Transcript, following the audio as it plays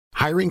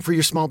Hiring for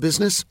your small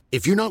business?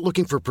 If you're not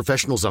looking for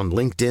professionals on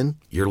LinkedIn,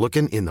 you're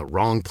looking in the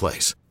wrong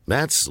place.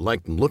 That's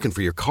like looking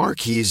for your car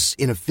keys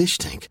in a fish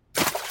tank.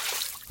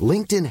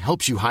 LinkedIn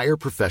helps you hire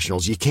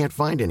professionals you can't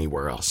find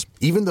anywhere else,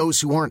 even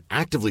those who aren't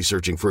actively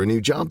searching for a new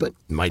job but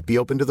might be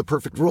open to the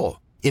perfect role.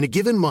 In a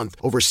given month,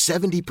 over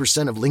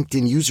 70% of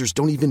LinkedIn users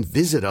don't even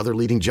visit other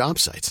leading job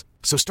sites.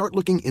 So start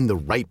looking in the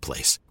right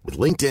place. With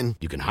LinkedIn,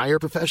 you can hire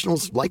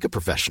professionals like a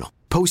professional.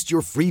 Post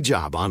your free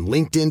job on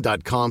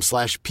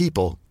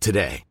linkedin.com/people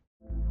today.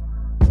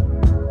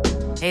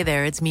 Hey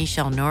there, it's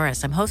Michelle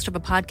Norris. I'm host of a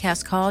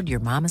podcast called Your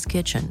Mama's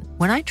Kitchen.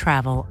 When I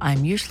travel,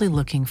 I'm usually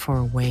looking for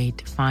a way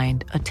to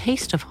find a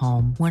taste of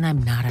home when I'm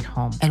not at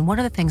home. And one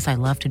of the things I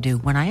love to do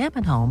when I am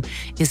at home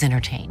is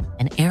entertain.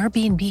 And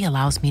Airbnb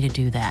allows me to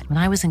do that. When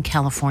I was in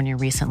California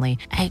recently,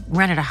 I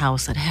rented a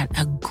house that had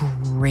a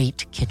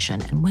great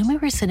kitchen. And when we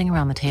were sitting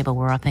around the table,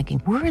 we're all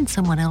thinking, we're in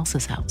someone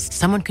else's house.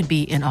 Someone could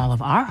be in all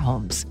of our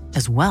homes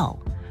as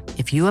well.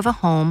 If you have a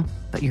home,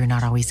 but you're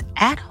not always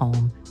at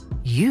home,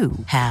 you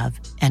have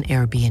an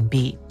Airbnb.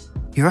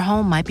 Your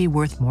home might be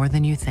worth more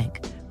than you think.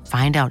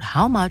 Find out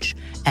how much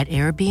at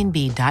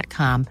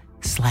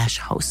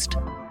airbnb.com/host.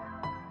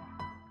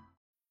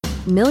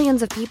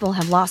 Millions of people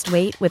have lost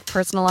weight with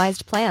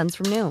personalized plans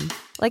from Noom.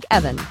 Like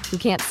Evan, who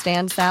can't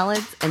stand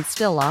salads and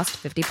still lost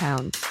 50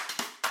 pounds.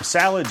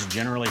 Salads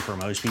generally for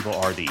most people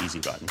are the easy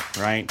button,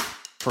 right?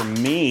 For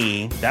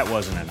me, that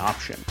wasn't an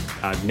option.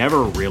 I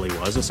never really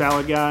was a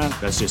salad guy.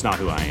 That's just not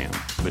who I am.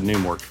 But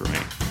Noom worked for me.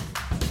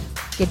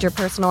 Get your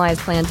personalized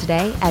plan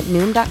today at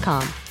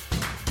Noom.com.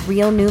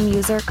 Real Noom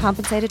user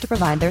compensated to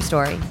provide their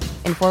story.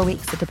 In 4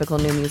 weeks, the typical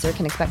Noom user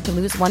can expect to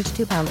lose 1 to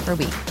 2 pounds per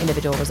week.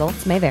 Individual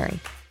results may vary.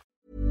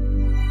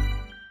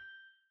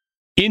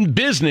 In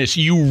business,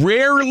 you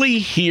rarely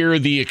hear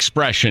the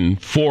expression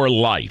 "for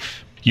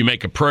life." You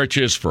make a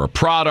purchase for a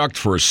product,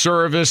 for a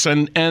service,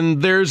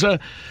 and there's a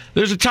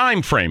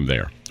time frame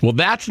there. Well,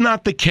 that's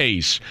not the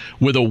case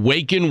with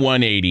Awaken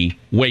 180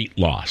 weight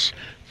loss.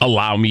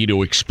 Allow me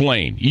to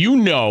explain. You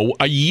know,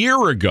 a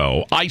year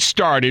ago, I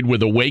started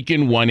with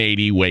Awaken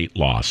 180 weight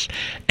loss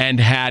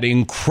and had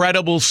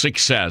incredible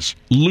success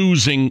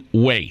losing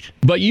weight.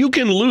 But you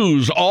can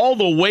lose all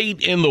the weight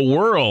in the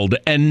world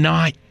and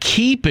not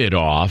keep it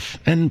off.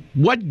 And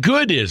what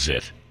good is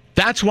it?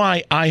 That's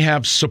why I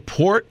have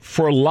support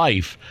for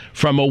life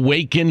from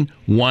Awaken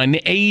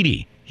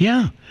 180.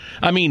 Yeah.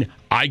 I mean,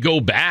 I go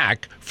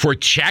back for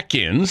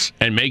check-ins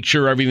and make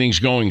sure everything's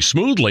going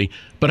smoothly.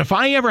 But if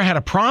I ever had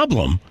a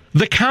problem,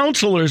 the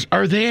counselors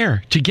are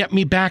there to get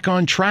me back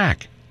on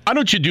track. Why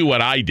don't you do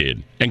what I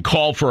did and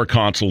call for a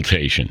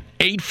consultation?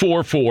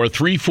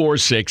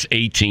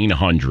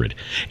 844-346-1800.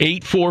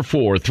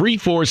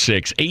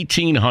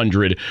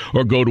 844-346-1800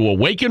 or go to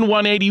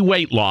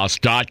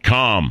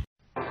awaken180weightloss.com.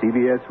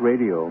 CBS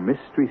Radio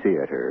Mystery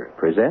Theater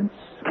presents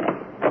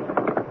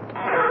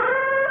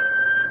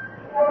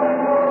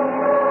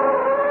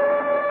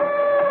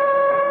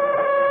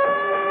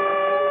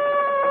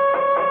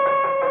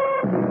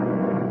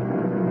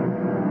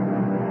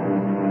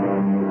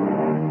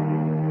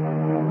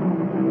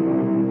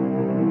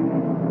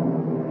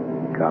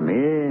Come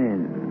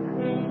in.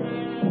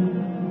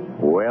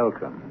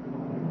 Welcome.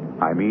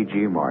 I'm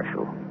E.G.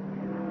 Marshall.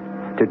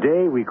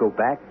 Today we go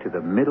back to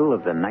the middle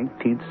of the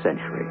 19th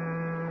century.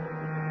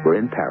 We're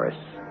in Paris.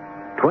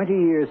 20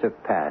 years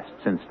have passed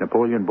since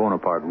Napoleon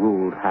Bonaparte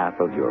ruled half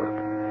of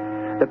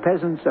Europe. The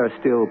peasants are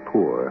still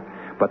poor,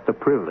 but the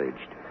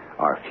privileged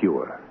are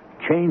fewer.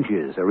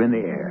 Changes are in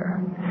the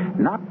air.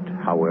 Not,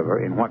 however,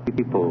 in what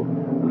people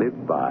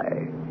lived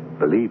by,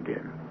 believed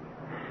in.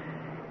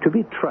 To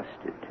be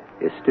trusted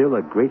is still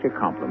a greater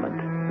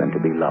compliment than to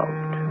be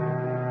loved.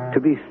 To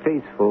be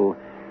faithful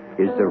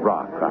is the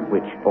rock on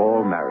which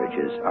all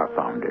marriages are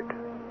founded.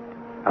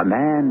 A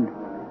man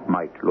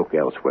might look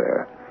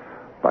elsewhere,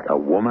 but a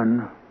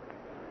woman,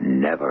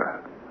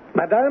 never.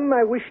 Madame,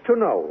 I wish to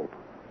know,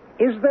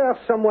 is there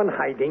someone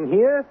hiding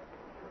here?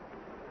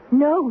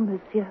 No,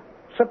 monsieur.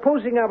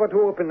 Supposing I were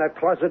to open that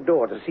closet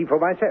door to see for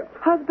myself.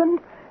 Husband,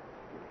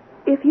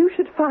 if you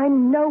should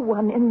find no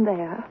one in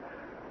there,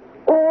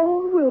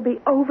 all will be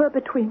over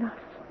between us.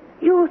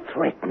 You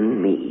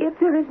threaten me. If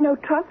there is no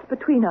trust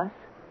between us,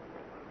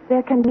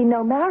 there can be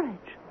no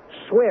marriage.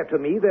 Swear to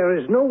me there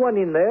is no one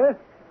in there,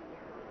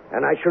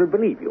 and I shall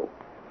believe you.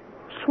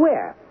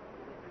 Swear.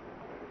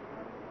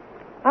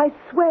 I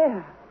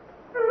swear.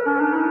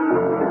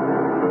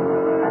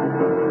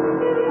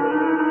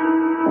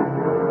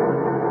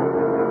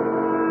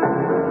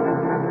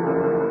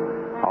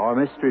 Our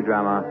mystery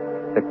drama,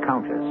 The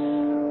Countess,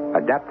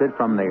 adapted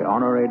from the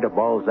Honoré de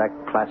Balzac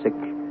classic,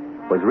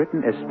 was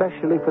written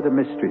especially for the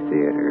Mystery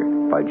Theater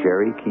by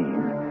Jerry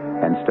Keane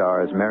and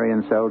stars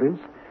Marion Seldes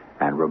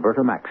and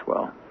Roberta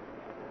Maxwell.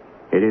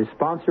 It is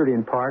sponsored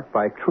in part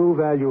by True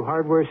Value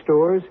Hardware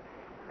Stores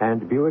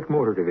and Buick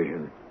Motor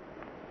Division.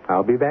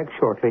 I'll be back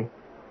shortly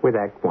with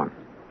Act One.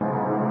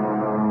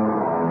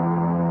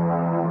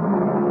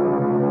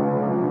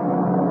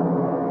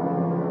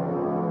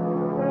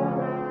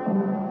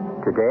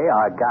 Today,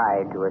 our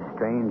guide to a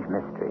strange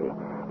mystery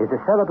is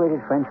the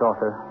celebrated French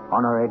author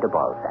Honoré de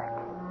Balzac.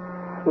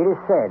 It is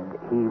said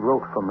he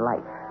wrote from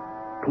life,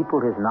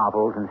 peopled his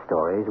novels and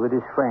stories with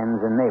his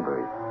friends and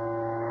neighbors.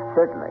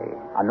 Certainly,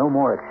 a no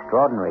more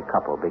extraordinary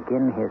couple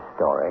begin his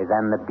story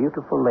than the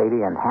beautiful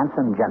lady and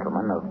handsome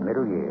gentleman of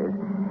middle years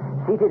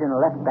seated in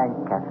a left bank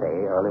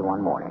cafe early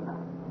one morning.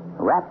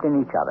 Wrapped in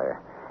each other,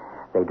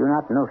 they do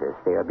not notice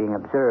they are being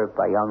observed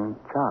by young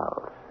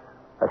Charles,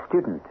 a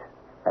student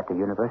at the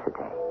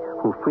university,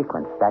 who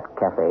frequents that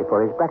cafe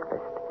for his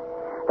breakfast.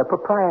 The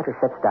proprietor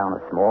sets down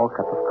a small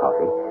cup of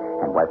coffee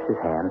and wipes his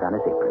hands on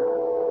his apron.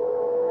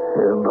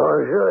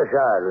 Bonjour,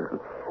 Charles.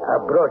 I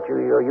brought you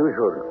your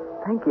usual.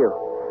 Thank you.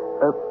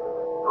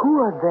 Who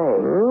are they?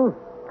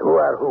 Who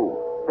are who?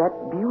 That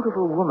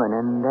beautiful woman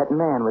and that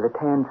man with the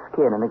tan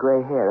skin and the gray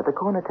hair at the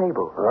corner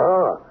table.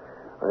 Oh,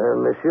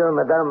 Monsieur and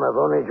Madame have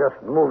only just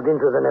moved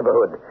into the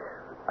neighborhood.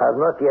 I've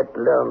not yet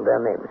learned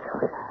their names.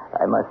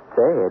 I must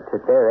say, it's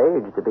at their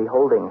age to be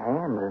holding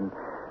hands and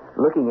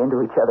looking into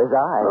each other's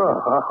eyes.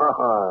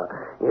 Oh,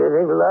 you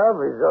think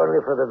love is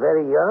only for the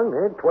very young,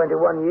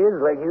 21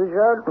 years like you,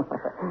 Charles?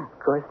 Of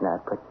course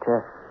not, but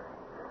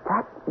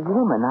that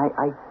woman,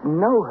 I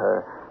know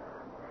her.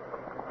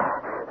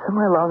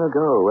 Somewhere long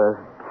ago,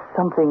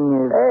 something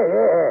is...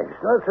 Hey,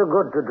 it's not so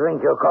good to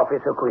drink your coffee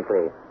so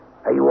quickly.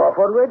 Are you off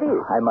already?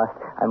 I must.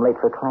 I'm late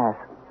for class.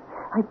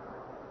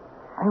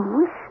 I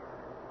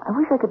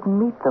wish I could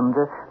meet them,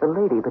 the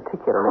lady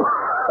particularly.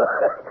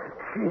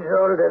 She's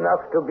old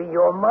enough to be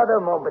your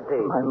mother, mon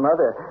petit. My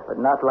mother, but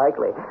not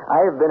likely. I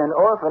have been an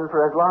orphan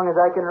for as long as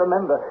I can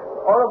remember.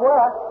 Au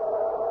revoir.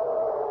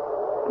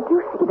 Did you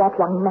see that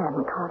young man,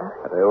 Carlos?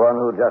 The one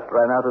who just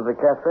ran out of the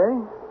cafe?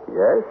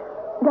 Yes.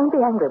 Don't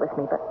be angry with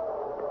me, but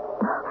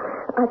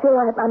I feel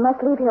I must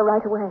leave here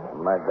right away.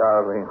 My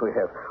darling, we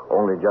have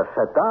only just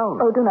sat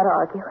down. Oh, do not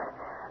argue.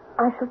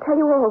 I shall tell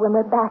you all when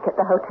we're back at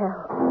the hotel.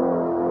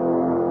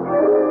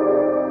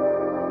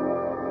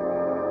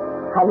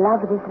 I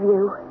love this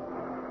view.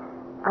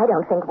 I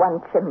don't think one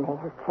chimney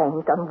has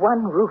changed on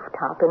one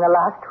rooftop in the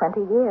last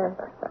 20 years.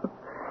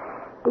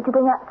 Did you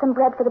bring out some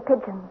bread for the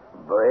pigeons?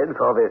 Bread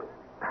for the...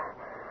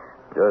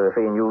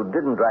 Josephine, you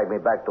didn't drag me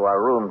back to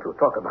our room to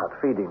talk about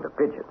feeding the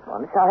pigeons. Oh,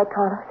 I'm sorry,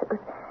 Carlos. It was...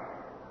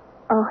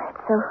 Oh,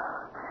 it's so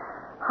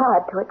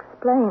hard to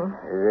explain.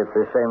 Is it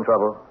the same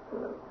trouble?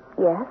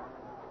 Yes.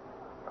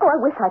 Oh, I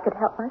wish I could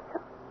help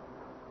myself.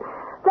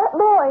 That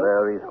boy...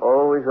 There is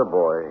always a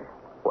boy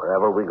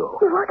wherever we go.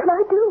 What can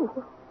I do?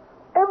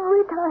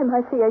 Every time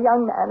I see a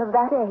young man of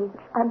that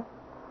age, I'm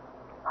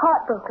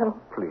heartbroken.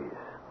 Please.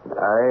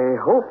 I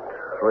hoped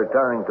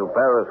returning to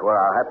Paris, where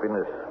our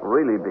happiness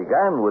really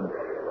began, would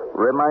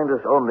remind us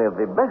only of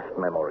the best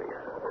memories.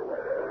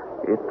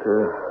 It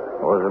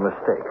was a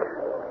mistake.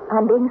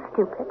 I'm being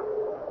stupid.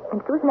 And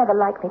it was never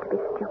like me to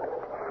be stupid.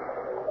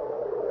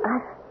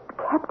 I've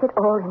kept it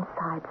all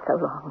inside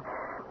so long.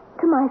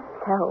 To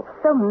myself,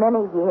 so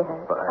many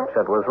years. Perhaps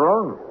that was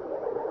wrong.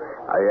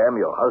 I am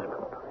your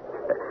husband.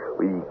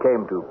 We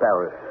came to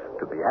Paris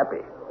to be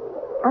happy.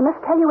 I must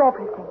tell you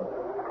everything.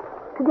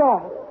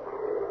 Today.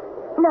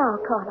 Now,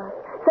 Carlos,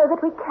 so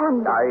that we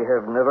can... I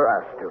have never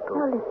asked you to.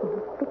 Now, listen.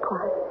 Be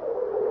quiet.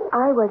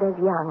 I was as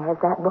young as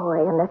that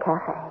boy in the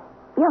cafe.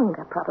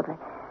 Younger, probably.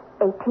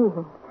 18.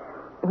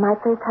 My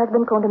first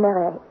husband,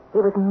 Countess, he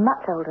was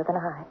much older than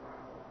I.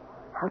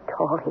 How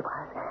tall he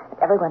was.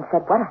 Everyone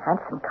said, what a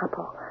handsome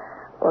couple.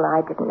 Well, I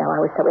didn't know.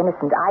 I was so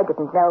innocent. I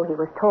didn't know he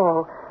was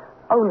tall.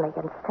 Only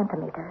in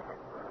centimeters.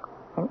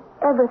 In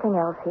everything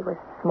else, he was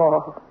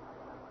small.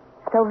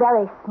 So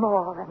very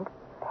small and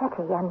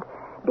petty and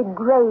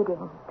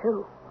degrading,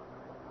 too.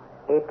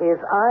 It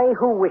is I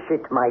who wish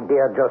it, my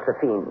dear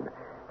Josephine.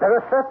 There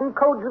are certain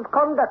codes of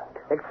conduct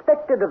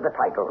expected of the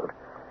titled.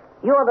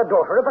 You are the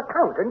daughter of a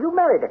count, and you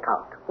married a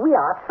count. We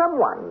are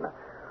someone.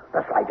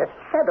 The slightest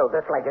shadow,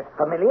 the slightest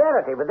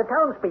familiarity with the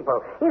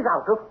townspeople is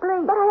out of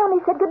place. But I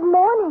only said good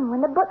morning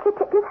when the butcher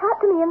tipped his hat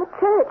to me in the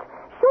church.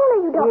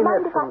 Surely you don't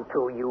mind if I... Innocent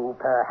to you,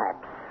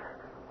 perhaps.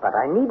 But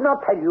I need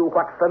not tell you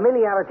what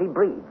familiarity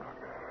breeds.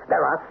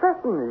 There are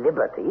certain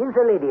liberties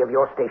a lady of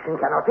your station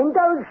cannot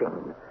indulge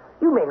in.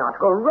 You may not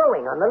go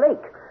rowing on the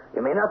lake.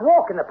 You may not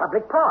walk in the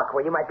public park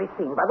where you might be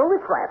seen by the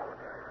riffraff.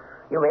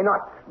 You may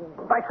not,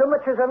 by so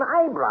much as an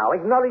eyebrow,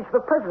 acknowledge the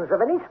presence of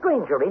any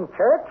stranger in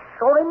church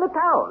or in the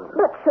town.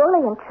 But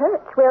surely in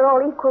church we're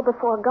all equal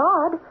before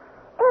God.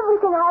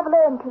 Everything I've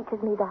learned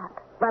teaches me that.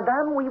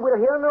 Madame, we will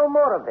hear no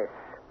more of this.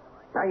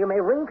 Now you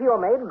may ring for your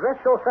maid, dress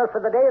yourself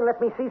for the day, and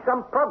let me see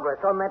some progress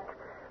on that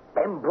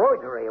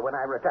embroidery when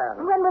I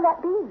return. When will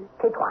that be?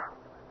 Tais-toi.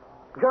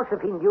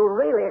 Josephine, do you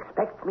really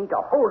expect me to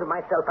hold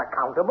myself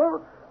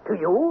accountable to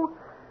you?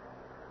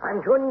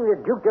 I'm joining the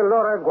Duc de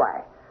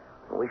l'Uruguay.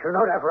 We shall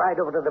no doubt ride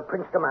over to the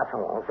Prince de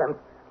Masson's and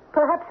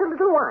perhaps a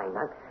little wine.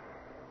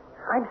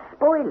 I'm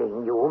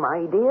spoiling you,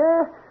 my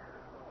dear.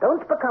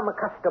 Don't become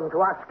accustomed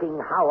to asking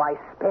how I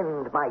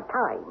spend my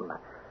time.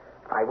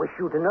 If I wish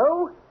you to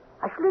know,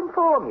 I shall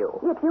inform you.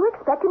 Yet you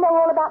expect to know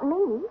all about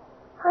me.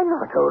 I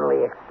not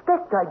only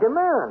expect, I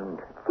demand.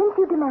 Since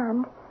you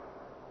demand,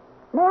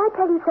 May I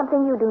tell you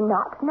something you do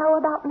not know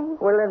about me?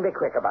 Well, then be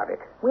quick about it.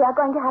 We are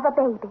going to have a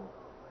baby.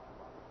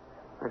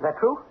 Is that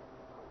true?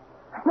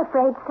 I'm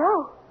afraid so.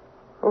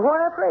 Well, why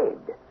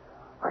afraid?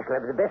 I shall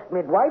have the best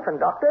midwife and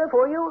doctor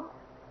for you.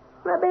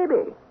 A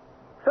baby.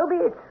 So be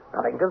it.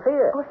 Nothing to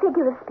fear. Or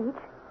figure of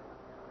speech,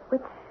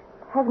 which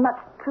has much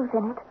truth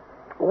in it.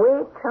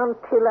 Wait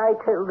until I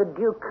tell the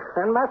Duke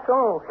and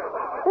Masson.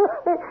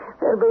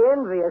 They'll be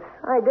envious.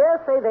 I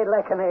dare say they'd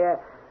like an heir.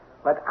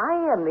 But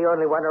I am the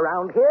only one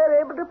around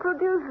here able to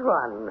produce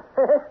one.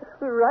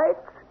 Right?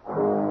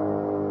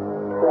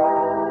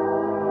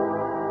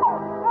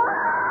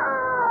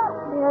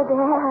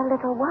 There,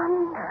 little one.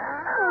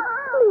 Oh,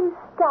 please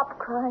stop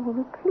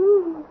crying,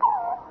 please.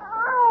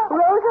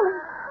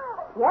 Rosalie.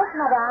 Yes,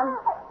 madame.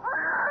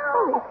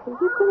 Oh, is he?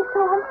 He seems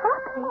so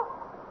unhappy.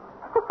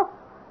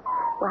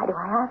 Why do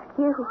I ask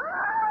you?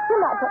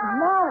 You're not getting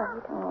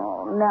married.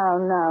 Oh, now,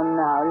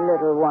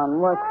 little one.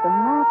 What's the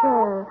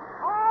matter?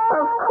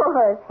 Of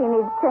course, he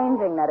needs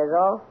changing, that is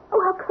all.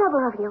 Oh, how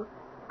clever of you.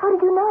 How did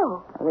you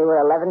know? We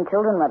were 11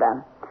 children,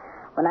 madame.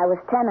 When I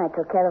was 10, I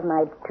took care of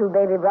my 2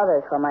 baby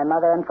brothers while my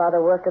mother and father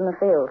worked in the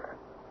fields.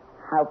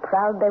 How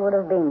proud they would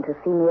have been to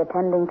see me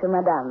attending to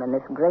madame in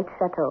this great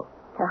chateau.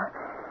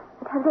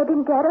 Have they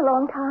been dead a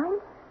long time?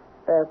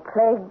 The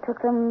plague took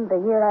them the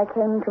year I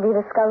came to be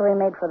the scullery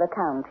maid for the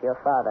Count, your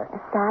father. A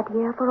sad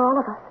year for all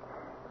of us.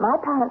 My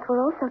parents were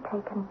also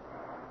taken.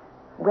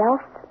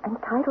 Wealth and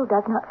title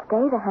does not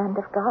stay the hand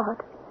of God.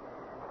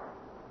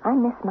 I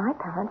miss my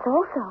parents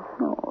also.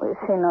 Oh, is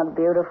he not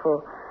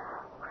beautiful?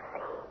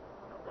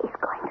 He's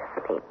going to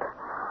sleep.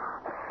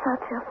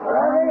 Such a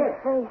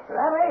Ravish! fine face.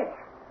 Ravish!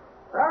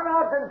 Run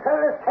out and tell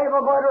this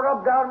table boy to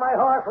rub down my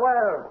horse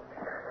well.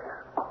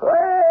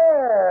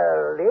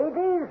 Well,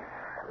 ladies,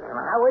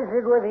 how is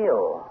it with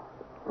you?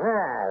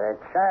 The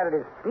child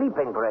is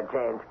sleeping for a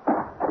change.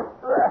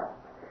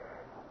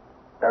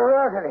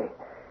 Rosalie,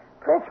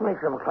 fetch me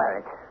some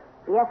claret.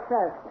 Yes,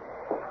 sir.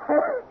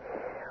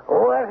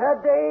 What a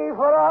day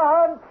for a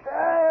hunt.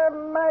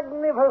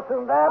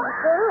 Magnificent, absolutely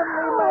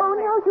Oh,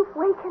 magnificent. now you've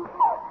wakened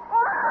him.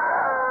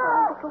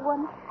 Oh, little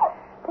one,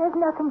 there's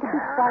nothing to be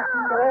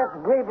frightened of. That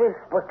baby's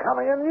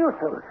becoming a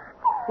nuisance.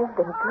 You've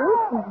been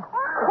drinking. Of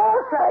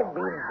course I've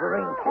been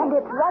drinking. And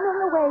it's running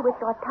away with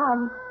your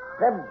tongue.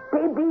 The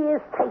baby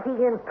is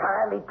taking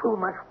entirely too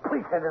much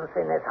precedence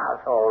in this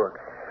household.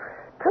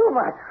 Too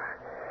much.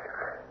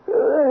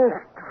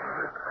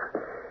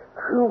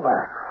 Too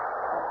much.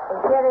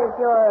 Here is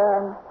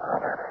your,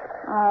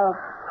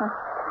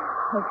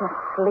 he's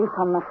asleep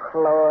on the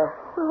floor.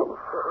 Oh,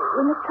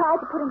 we must try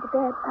to put him to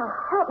bed.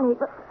 Help me,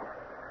 but...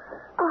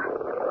 Oh,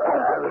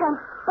 I can't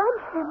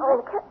budge him.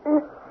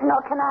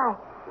 Nor can I.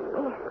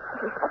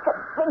 He's such a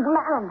big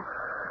man.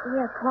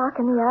 3 o'clock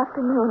in the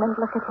afternoon, and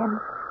look at him.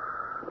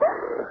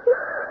 He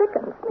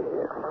sickens me.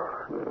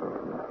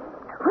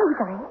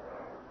 Rosalie,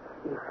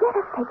 let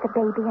us take the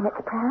baby in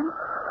its pram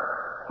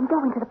and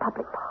go into the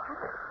public park.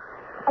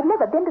 I've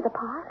never been to the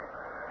park.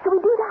 Shall we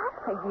do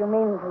that? You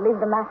mean to leave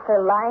the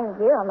master lying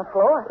here on the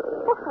floor?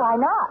 Well, why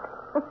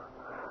not?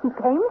 He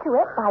came to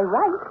it by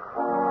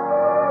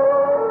right.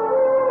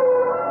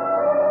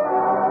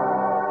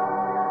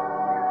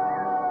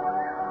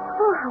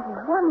 Oh, how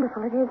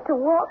wonderful it is to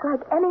walk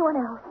like anyone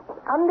else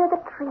under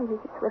the trees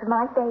with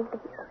my baby.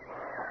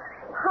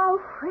 How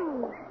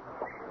free.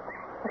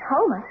 At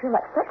home, I feel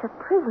like such a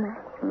prisoner.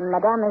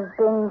 Madame is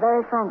being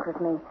very frank with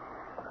me.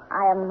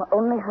 I am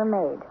only her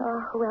maid.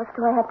 Oh, who else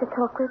do I have to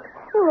talk with?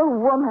 You're a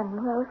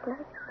woman,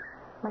 Rosalie.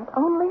 My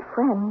only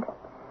friend.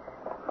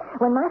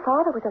 When my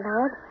father was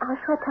alive, our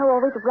chateau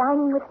always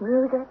rang with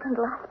music and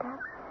laughter.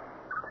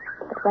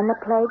 But when the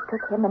plague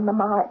took him and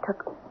Mamma, it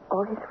took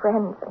all his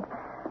friends, and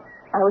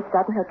I was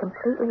suddenly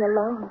completely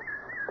alone.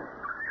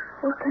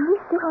 Well, can we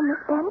sit on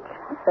this bench?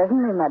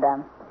 Certainly,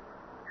 madame.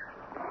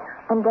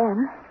 And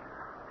then,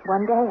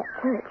 one day at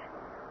church,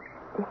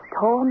 this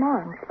tall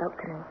man spoke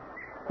to me.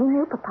 He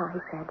knew Papa,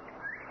 he said.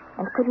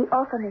 And could he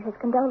offer me his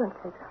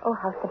condolences? Oh,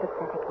 how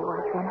sympathetic he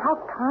was then. How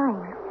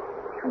kind.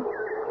 And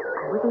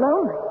I was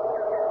lonely.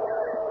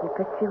 He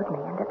pursued me,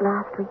 and at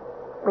last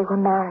we were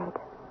married.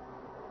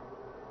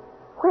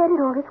 Where did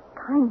all his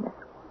kindness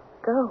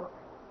go?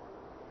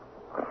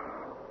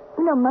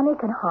 You know, money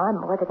can harm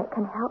more than it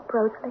can help,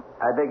 Rosalie.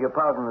 I beg your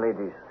pardon,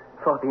 ladies,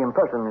 for the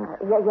impertinence.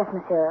 Yes,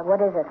 monsieur. What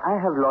is it? I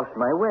have lost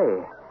my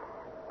way.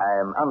 I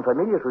am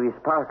unfamiliar to this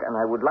park, and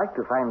I would like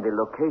to find the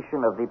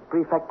location of the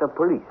prefect of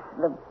police.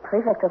 The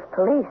prefect of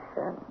police?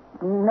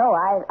 No,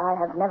 I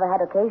have never had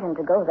occasion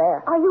to go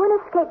there. Are you an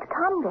escaped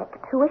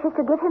convict who wishes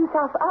to give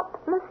himself up,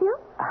 monsieur?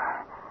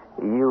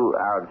 You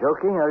are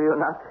joking, are you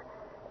not?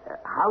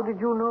 How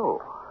did you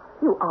know?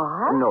 You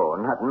are? No,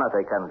 not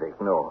a convict,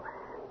 no.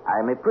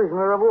 I'm a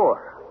prisoner of war,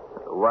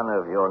 one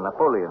of your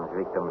Napoleon's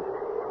victims.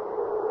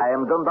 I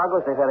am Don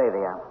Bagos de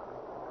Heredia.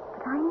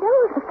 But I know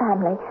of the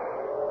family.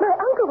 My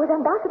uncle was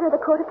ambassador of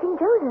the court of King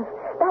Joseph.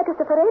 Bagos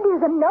de Heredia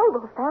is a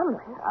noble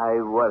family.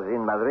 I was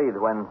in Madrid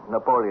when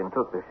Napoleon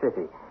took the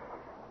city.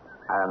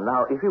 And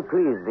now, if you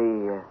please,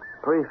 the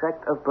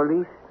prefect of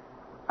police,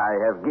 I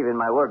have given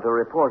my word to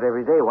report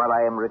every day while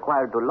I am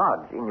required to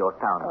lodge in your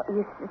town.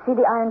 You see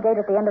the iron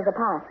gate at the end of the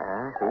path?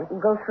 See?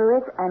 Go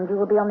through it, and you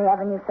will be on the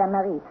Avenue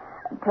Saint-Marie.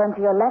 Turn to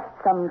your left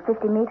some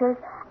 50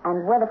 meters,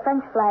 and where the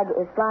French flag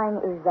is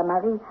flying is the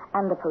Marie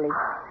and the police.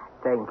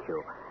 Thank you.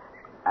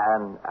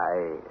 And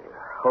I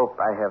hope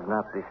I have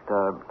not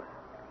disturbed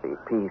the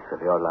peace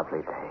of your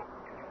lovely day.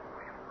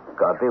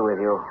 God be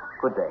with you.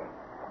 Good day.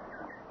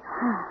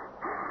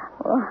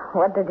 Well,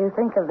 what did you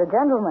think of the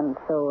gentleman?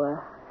 So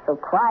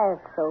quiet,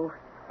 so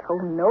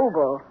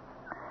noble.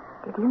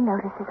 Did you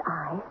notice his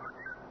eyes?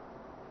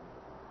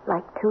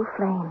 Like two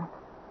flames.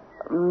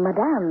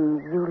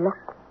 Madame, you look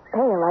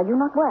pale. Are you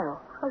not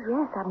well? Oh,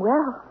 yes, I'm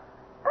well.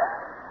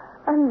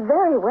 I'm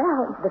very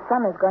well. The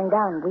sun is going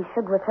down. We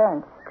should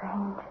return.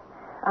 Strange.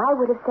 I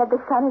would have said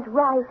the sun is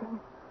rising.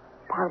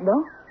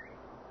 Pardon?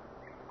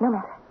 No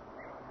matter.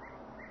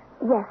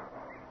 Yes,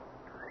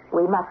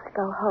 we must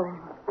go home.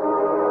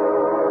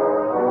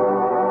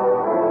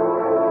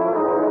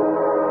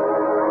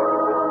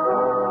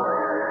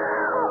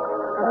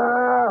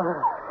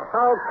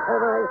 How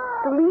can I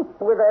sleep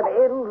with that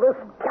endless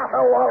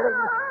caterwauling?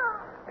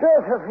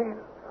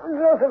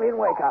 Josephine,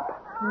 wake up.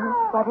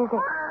 What is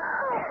it?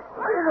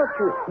 Don't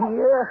you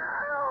hear?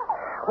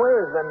 Where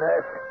is the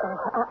nurse?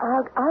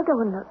 Oh, I'll go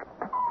and look.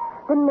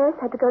 The nurse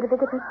had to go to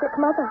visit her sick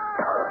mother.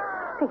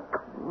 Sick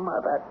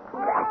mother.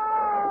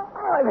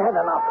 I've had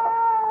enough.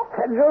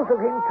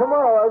 Josephine,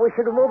 tomorrow I wish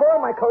you to move all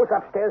my clothes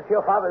upstairs to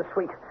your father's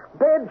suite.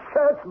 Bed,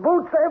 shirts,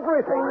 boots,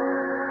 everything.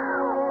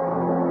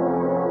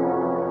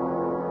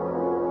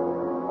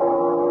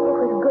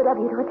 Good of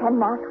you to attend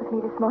Mass with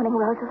me this morning,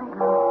 Rosalie.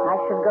 I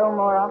should go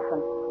more often.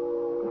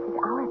 This is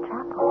our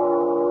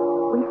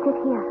chapel. We sit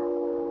here.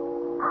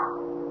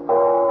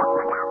 Oh, look,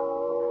 Madame.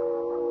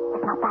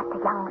 Is not that the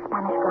young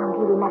Spanish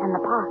grandee we met in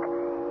the park?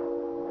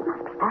 He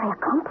must be very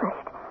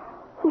accomplished.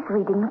 He's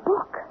reading the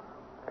book.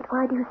 But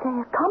why do you say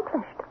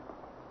accomplished?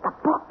 The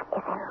book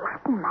is in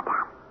Latin,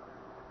 Madame.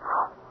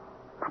 Oh,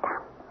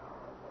 Madame.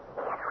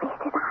 He has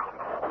raised his eyes.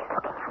 He's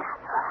looking at us.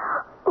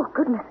 Oh,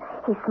 goodness.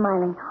 He's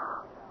smiling.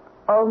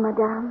 Oh,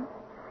 Madame,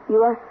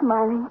 you are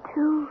smiling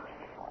too.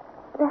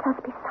 Let us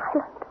be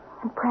silent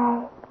and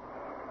pray.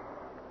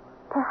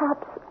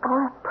 Perhaps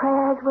our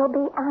prayers will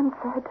be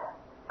answered.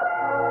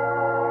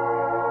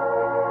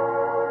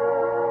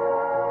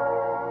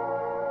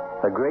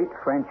 The great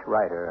French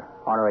writer,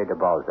 Honoré de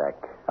Balzac,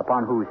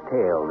 upon whose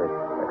tale this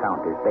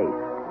account is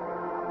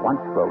based, once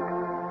wrote,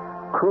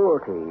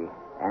 "Cruelty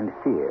and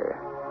fear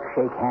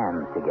shake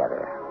hands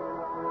together.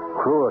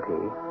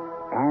 Cruelty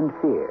and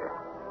fear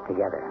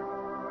together."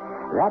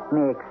 That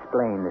may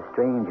explain the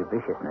strange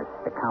viciousness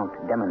the Count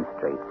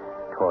demonstrates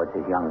towards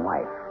his young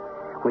wife,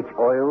 which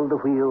oiled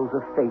the wheels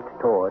of fate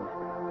towards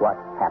what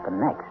happened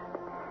next.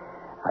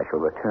 I shall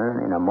return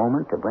in a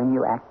moment to bring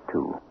you Act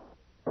 2.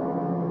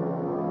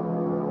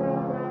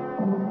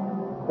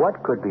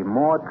 What could be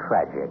more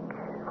tragic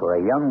for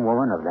a young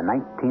woman of the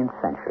 19th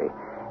century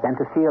than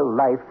to feel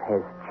life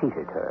has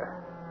cheated her,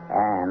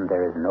 and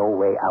there is no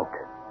way out?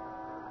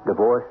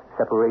 Divorce,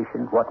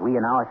 separation, what we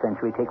in our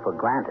century take for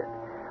granted,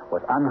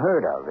 was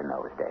unheard of in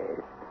those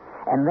days.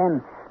 And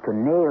then, to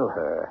nail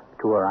her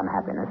to her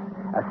unhappiness,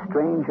 a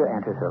stranger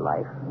enters her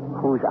life,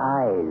 whose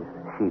eyes,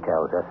 she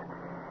tells us,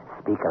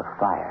 speak of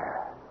fire.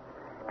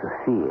 To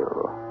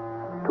feel,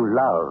 to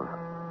love,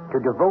 to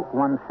devote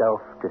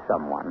oneself to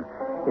someone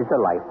is the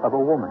life of a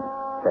woman,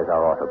 says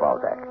our author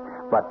Balzac.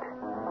 But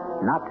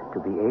not to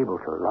be able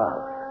to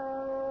love.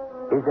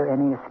 Is there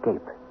any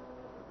escape?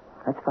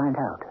 Let's find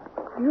out.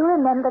 Do you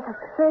remember the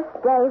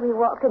first day we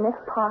walked in this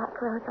park,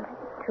 Rosalie?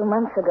 2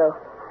 months ago.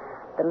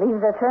 The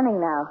leaves are turning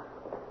now.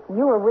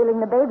 You were wheeling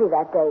the baby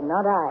that day,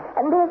 not I.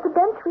 And there's the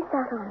bench we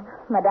sat on.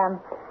 Madame,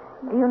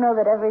 do you know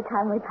that every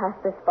time we pass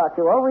this spot,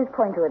 you always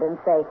point to it and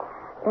say,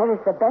 "There is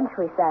the bench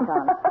we sat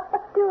on."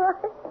 Do I?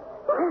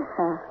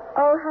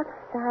 Oh, how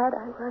sad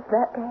I was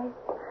that day.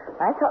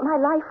 I thought my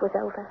life was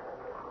over.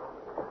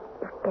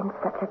 You've been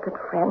such a good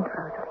friend,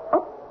 Rosalie.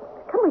 Oh,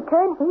 can we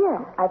turn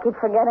here? I keep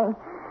forgetting.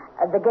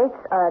 The gates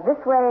are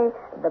this way,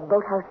 the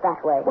boathouse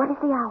that way. What is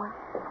the hour?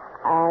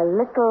 A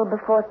little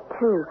before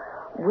 2.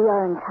 We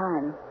are in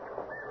time.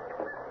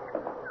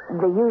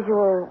 The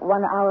usual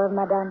 1 hour,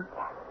 Madame?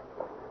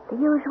 The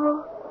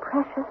usual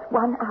precious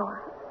 1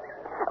 hour.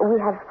 We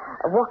have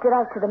walked it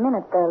out to the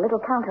minute, the little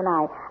Count and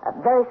I,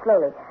 very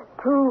slowly.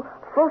 2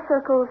 full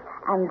circles,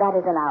 and that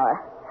is an hour.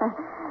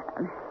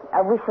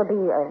 We shall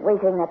be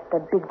waiting at the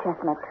big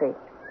chestnut tree.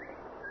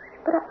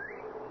 But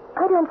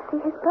I don't see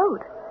his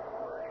boat.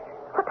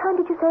 What time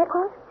did you say it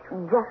was?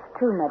 Just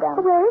 2, Madame.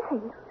 Well, where is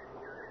he?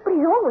 But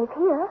he's always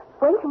here,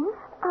 waiting.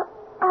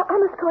 I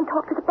must go and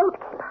talk to the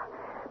boatkeeper.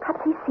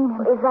 Perhaps he's seen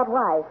him. Is that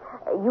wise?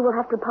 You will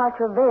have to part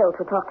your veil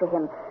to talk to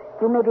him.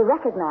 You may be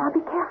recognized. I'll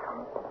be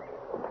careful.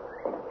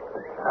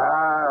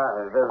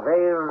 The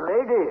veiled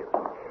lady.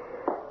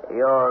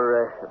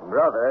 Your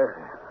brother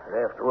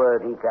left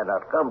word he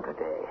cannot come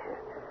today.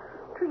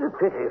 It is a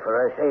pity, for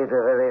I saved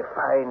a very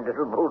fine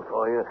little boat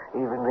for you,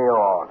 even the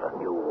oars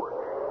on you.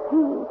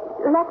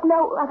 He left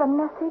no other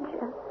message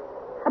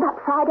about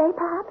Friday,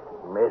 perhaps?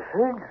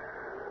 Message?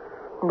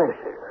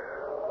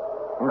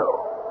 No.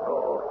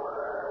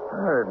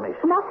 Let me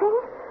see. Nothing?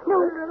 No.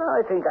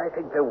 I think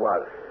there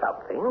was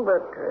something,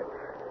 but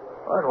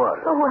what was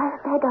it? Oh, I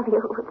beg of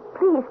you.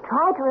 Please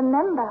try to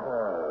remember.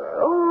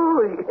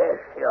 Yes,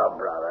 your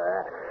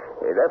brother.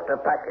 He left a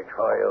package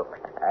for you.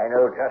 I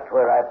know just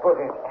where I put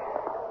it.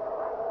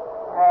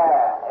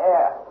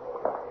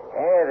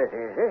 Here it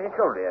is. It's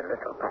only a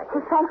little package.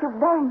 Oh, thank you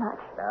very much.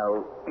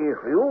 Now, if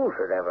you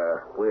should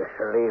ever wish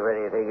to leave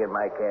anything in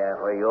my care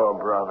for your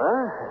brother,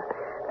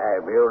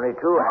 I'll be only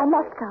too happy. I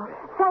must go.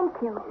 Thank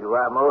you. You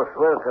are most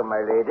welcome,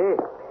 my lady.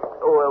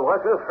 Oh,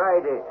 what's a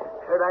Friday?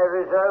 Should I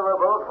reserve a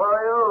boat for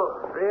you?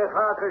 3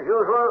 o'clock as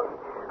usual?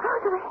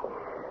 Rosalie!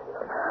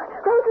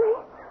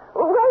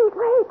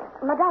 Wait.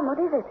 Madame, what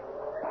is it?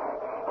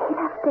 He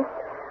left this.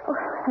 Oh,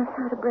 I'm so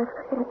out of breath.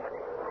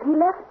 He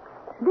left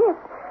this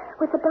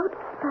with the boat.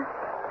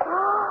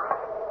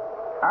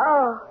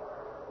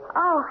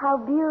 Oh, how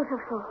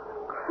beautiful.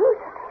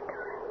 Crucifix.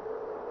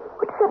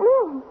 What does it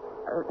mean?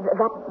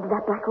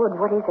 That black wood,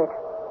 what is it?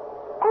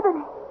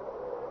 Ebony.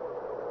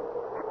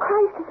 The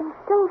Christ is in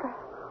silver.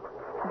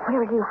 Where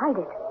will you hide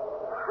it?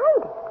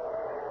 Hide it?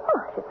 Oh,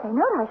 I should say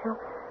not.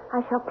 I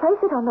shall place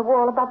it on the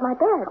wall above my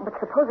bed. But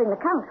supposing the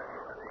Count,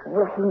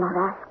 will he not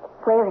ask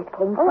where it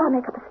came Oh, from? I'll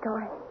make up a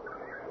story.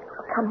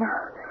 Oh, come now.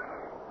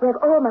 We have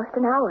almost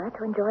an hour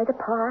to enjoy the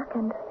park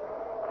and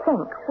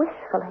think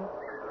wishfully.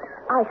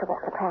 I shall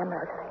walk the pram,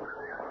 Rosalie,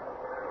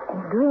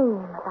 and dream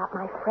about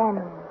my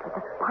friend with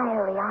the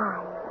fiery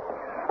eyes.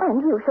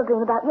 And you shall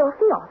dream about your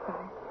fiancé.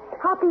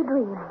 Happy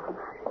dreams.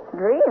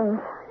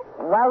 Dreams?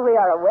 While we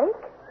are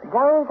awake?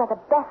 Those are the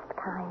best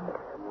kind.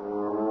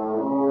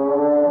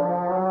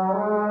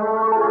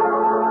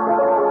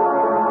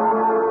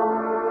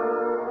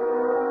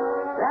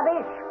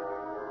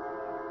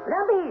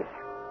 Rubbish!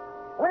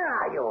 Where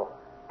are you?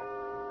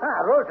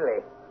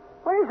 Rosalie,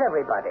 where's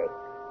everybody?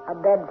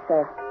 Abed,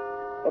 sir.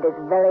 It is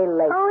very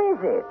late. How is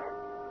it?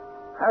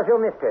 How's your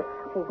mistress?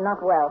 She's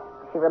not well.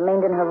 She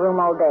remained in her room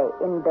all day,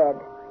 in bed.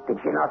 Did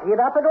she not get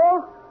up at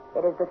all?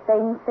 It is the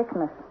same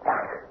sickness.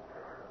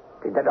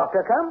 Did the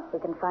doctor come? He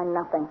can find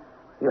nothing.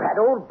 You had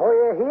old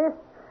Boyer here?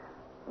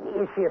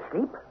 Is she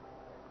asleep?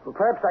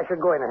 Perhaps I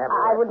should go in and have a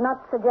I would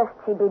not suggest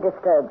she be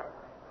disturbed.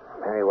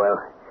 Very well.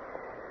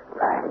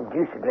 I'm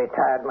deucedly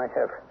tired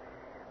myself.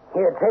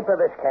 Here, taper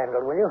this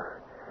candle, will you?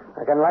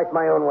 I can light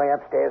my own way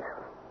upstairs.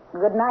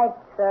 Good night,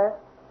 sir.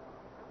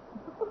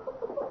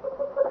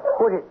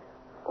 What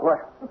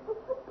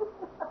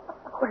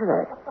is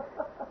that?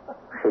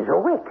 She's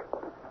awake.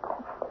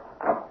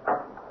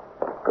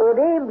 Good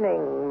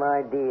evening,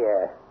 my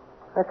dear.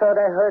 I thought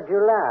I heard you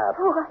laugh.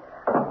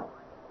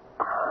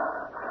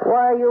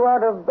 Why are you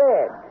out of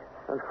bed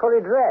and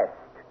fully dressed?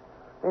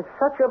 In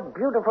such a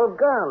beautiful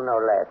gown, no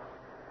less.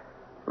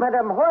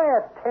 Madam, why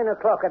at 10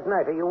 o'clock at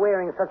night are you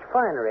wearing such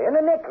finery? And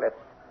a necklace,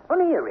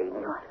 an earring.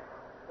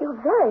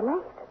 You're very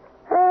late.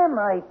 Am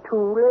I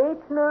too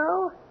late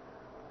now?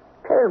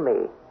 Tell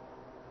me,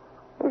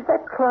 is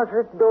that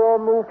closet door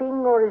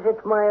moving or is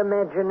it my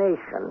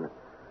imagination?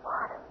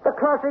 What? The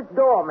closet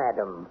door,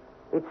 madam.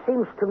 It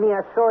seems to me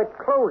I saw it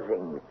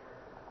closing.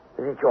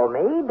 Is it your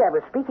maid? I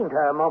was speaking to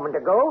her a moment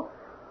ago.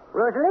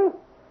 Rosalie?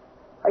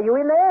 Are you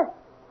in there?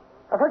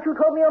 I thought you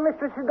told me your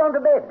mistress had gone to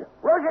bed.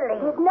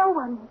 Rosalie! There's no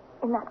one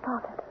in that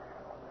closet.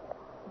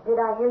 Did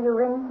I hear you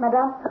ring,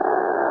 madame?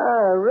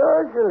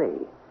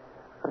 Rosalie.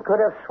 I could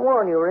have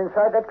sworn you were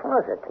inside that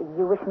closet.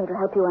 You wish me to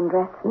help you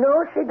undress?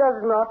 No, she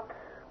does not.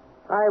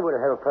 I will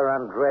help her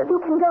undress. You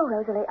can go,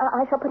 Rosalie.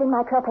 I shall put in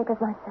my trail papers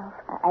myself.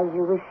 As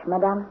you wish,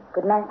 madame.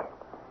 Good night.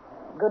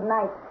 Good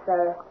night,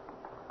 sir.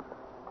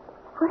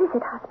 What is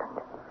it,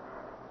 husband?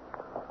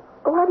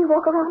 Why do you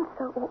walk around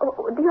so?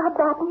 Do you have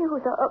bad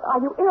news? Are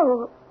you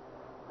ill?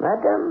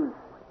 Madam,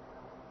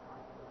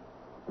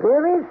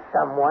 there is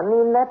someone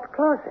in that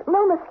closet.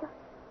 No, monsieur.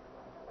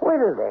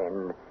 Well,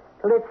 then,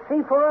 let's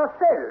see for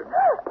ourselves.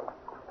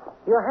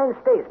 Your hand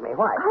stays me.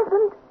 Why?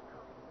 Husband,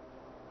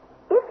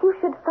 if you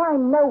should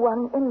find no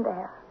one in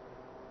there,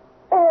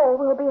 all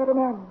will be at an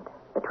end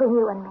between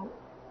you and me.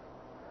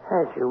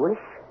 As you wish.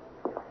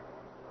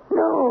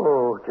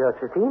 No,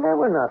 Josephine, I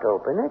will not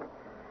open it.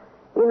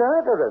 In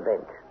either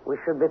event, we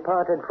should be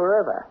parted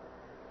forever.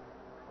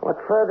 What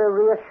further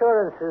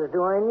reassurances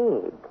do I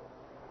need?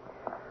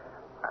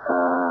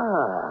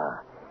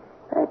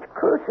 That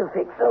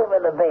crucifix over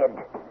the bed.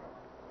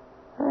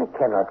 I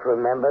cannot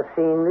remember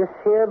seeing this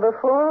here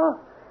before.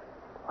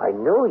 I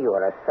know you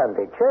are a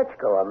Sunday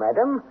churchgoer,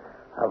 madam.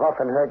 I've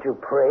often heard you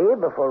pray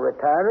before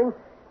retiring.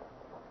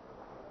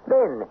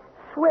 Then,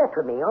 swear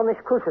to me on this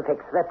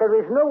crucifix that there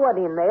is no one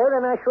in there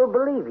and I shall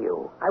believe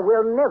you. I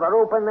will never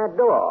open that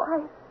door. I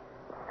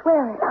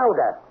swear it.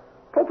 Louder.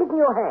 Take it in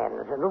your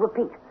hands and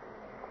repeat.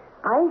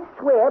 I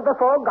swear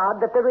before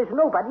God that there is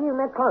nobody in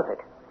that closet.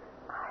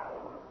 I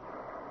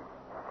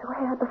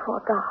swear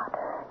before God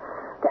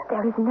that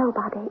there is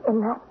nobody in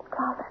that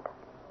closet.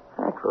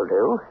 That will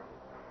do.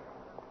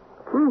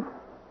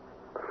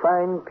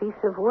 Fine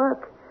piece of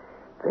work.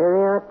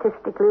 Very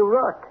artistically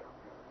wrought.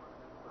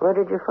 Where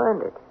did you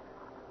find it?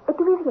 At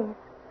Duvivier's.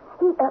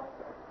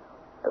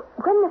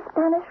 When the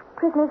Spanish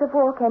prisoners of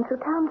war came through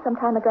town some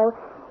time ago,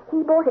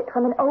 he bought it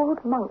from an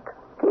old monk.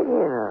 Did he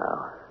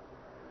now?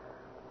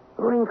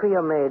 Ring for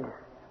your maid.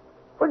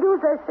 Well, do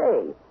as I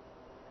say.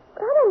 I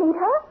don't need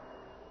her.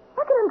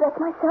 I can undress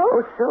myself.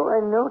 Oh, so I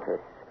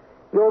notice.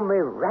 Your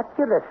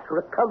miraculous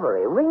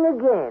recovery. Ring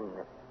again.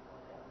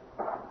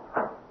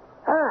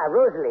 Ah,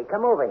 Rosalie,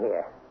 come over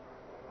here.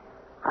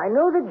 I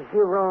know that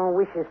Giron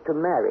wishes to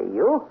marry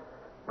you,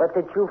 but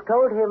that you've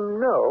told him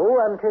no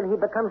until he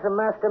becomes a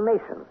master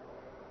mason.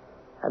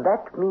 And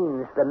that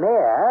means the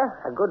mayor,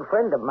 a good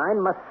friend of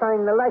mine, must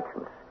sign the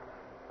license.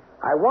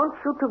 I want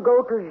you to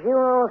go to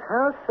Giron's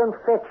house and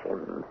fetch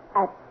him.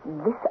 At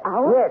this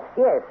hour?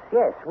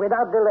 Yes,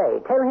 without delay.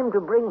 Tell him to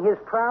bring his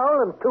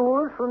trowel and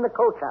tools from the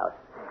coach house.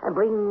 And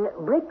bring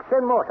bricks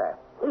and mortar.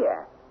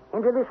 Here,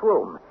 into this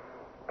room.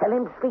 Tell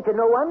him to speak to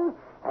no one,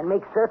 and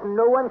make certain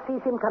no one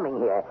sees him coming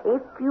here.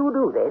 If you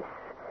do this,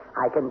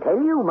 I can tell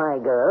you, my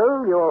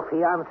girl, your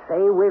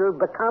fiancé will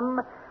become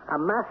a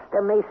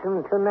master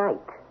mason tonight.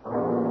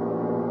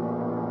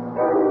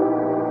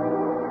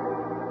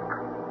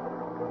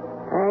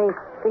 I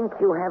think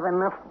you have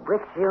enough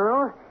bricks,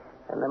 Giron,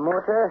 and the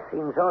mortar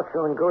seems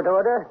also in good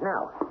order.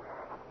 Now,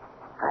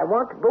 I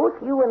want both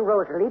you and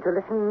Rosalie to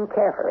listen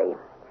carefully.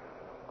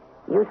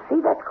 You see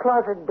that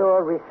closet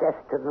door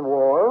recessed in the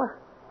wall?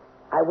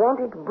 I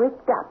want it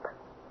bricked up,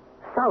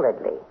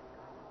 solidly.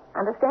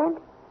 Understand?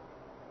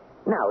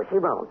 Now,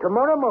 Giron,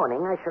 tomorrow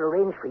morning I shall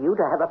arrange for you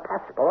to have a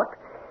passport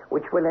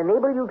which will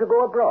enable you to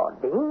go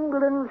abroad, to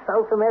England,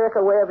 South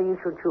America, wherever you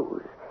should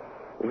choose.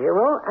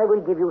 Giron, I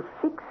will give you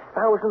 6,000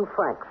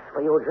 francs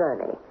for your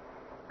journey.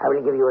 I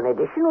will give you an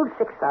additional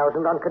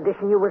 6,000 on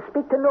condition you will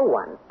speak to no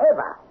one,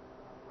 ever,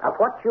 of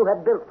what you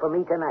have built for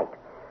me tonight.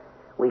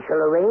 We shall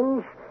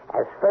arrange,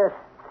 as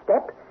first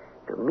step,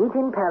 to meet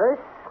in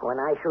Paris, when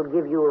I shall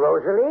give you,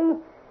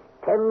 Rosalie,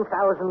 10,000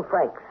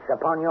 francs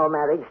upon your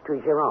marriage to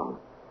Giron.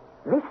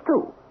 This,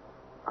 too,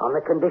 on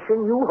the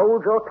condition you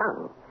hold your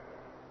tongue.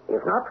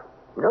 If not,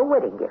 no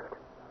wedding gift.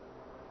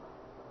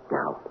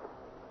 Now,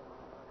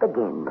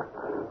 begin.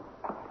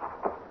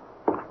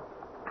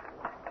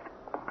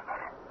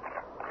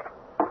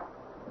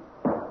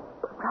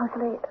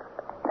 Rosalie,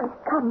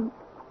 come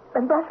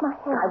and brush my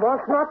hair. I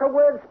want not a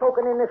word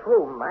spoken in this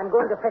room. I'm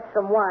going to fetch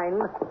some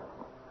wine.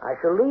 I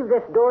shall leave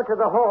this door to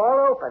the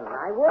hall open.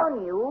 I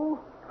warn you.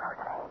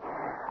 Rosalie,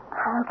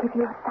 I'll give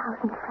you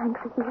 1,000 francs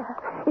a year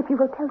if you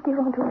will tell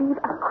Giron to leave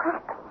a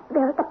crack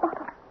there at the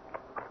bottom.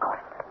 Of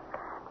course.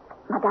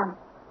 Madame,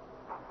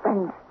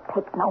 friends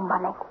take no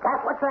money.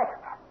 What's that?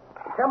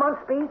 Someone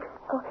speak?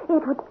 Oh,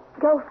 it would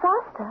go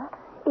faster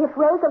if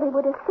Rosalie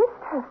would assist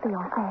her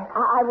fiancé.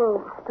 I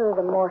will stir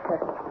the mortar.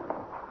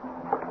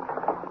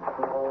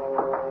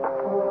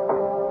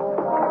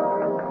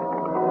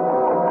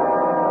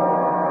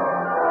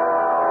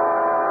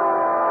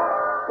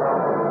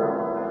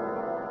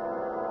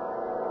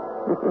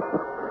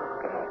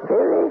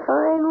 Very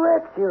fine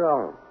work,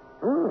 Giron.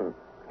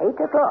 8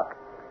 o'clock.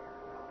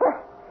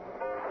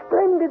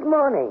 Splendid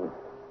morning.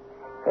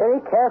 Very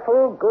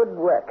careful, good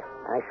work.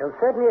 I shall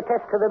certainly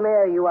attest to the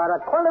mayor you are a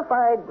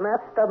qualified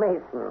master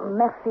mason.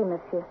 Merci,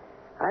 monsieur.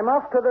 I'm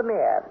off to the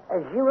mayor.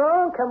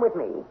 Giron, come with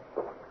me.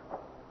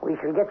 We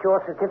shall get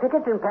your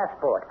certificate and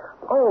passport.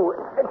 Oh,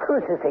 the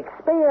crucifix.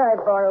 May I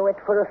borrow it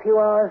for a few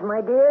hours, my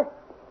dear?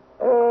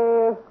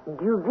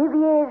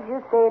 Duvivier's,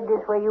 you said,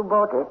 is where you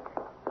bought it?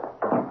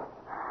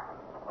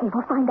 He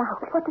will find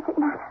out. What does it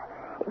matter?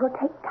 It will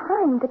take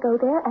time to go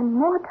there and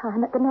more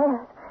time at the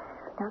mayor's.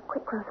 Now,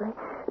 quick, Rosalie.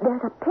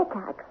 There's a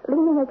pickaxe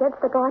leaning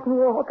against the garden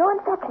wall. Go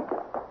and fetch it.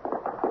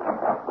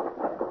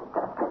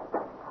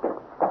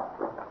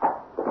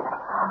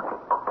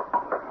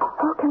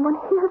 Oh, can one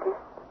hear this?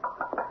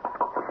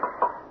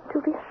 To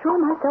reassure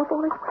myself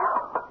all is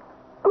well.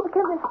 Oh,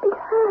 can this be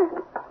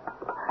heard?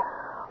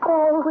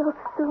 All will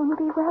soon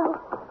be well.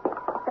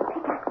 The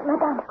pickaxe,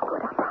 Madame.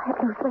 Good, I'll pry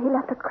it loose where he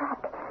left a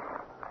crack.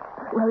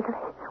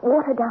 Rosalie,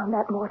 water down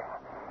that mortar.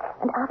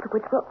 And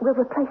afterwards, we'll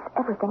replace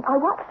everything. I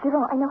watched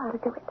Giron. I know how to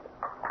do it.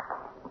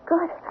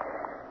 Good.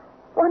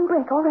 One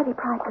brick already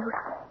pried loose.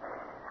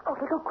 Oh,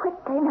 little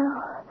quickly now.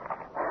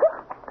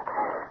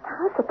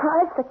 How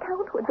surprised the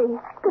Count would be.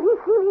 Could he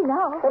see me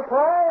now?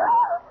 Surprised?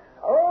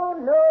 Oh,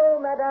 no,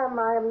 Madame.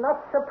 I am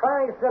not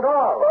surprised at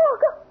all.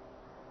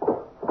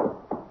 Oh,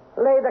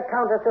 Lay the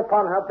Countess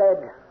upon her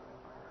bed.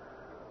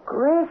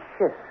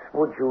 Gracious,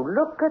 would you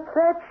look at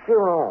that,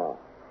 Giron?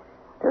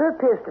 There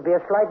appears to be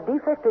a slight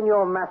defect in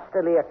your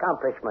masterly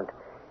accomplishment.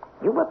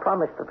 You were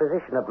promised the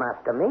position of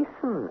master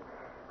mason.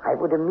 I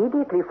would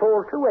immediately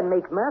fall to and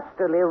make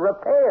masterly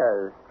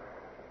repairs,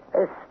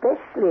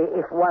 especially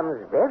if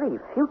one's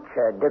very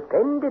future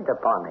depended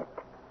upon it.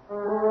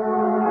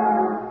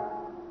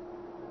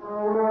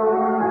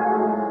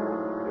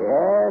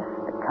 Yes,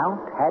 the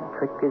Count had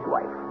tricked his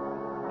wife,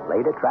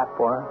 laid a trap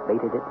for her,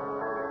 baited it,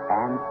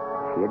 and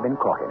she had been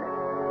caught in it.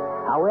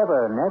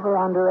 However, never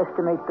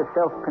underestimate the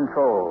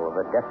self-control of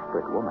a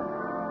desperate woman.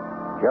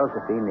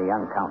 Josephine, the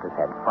young Countess,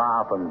 had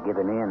far from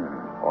given in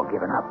or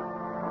given up.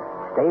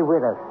 Stay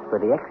with us for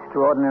the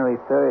extraordinary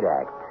third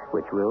act,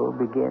 which will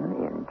begin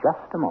in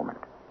just a moment.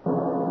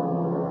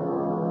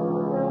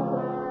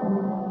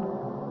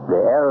 The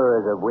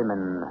errors of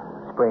women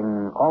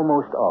spring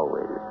almost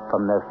always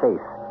from their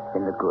faith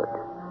in the good,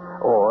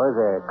 or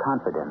their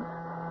confidence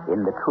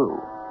in the true.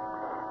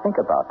 Think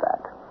about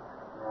that.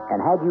 And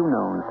had you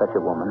known such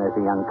a woman as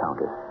the young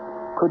Countess,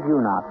 could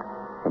you not,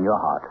 in your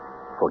heart,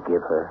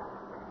 forgive her?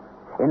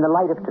 In the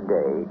light of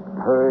today,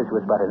 hers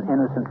was but an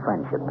innocent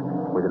friendship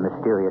with a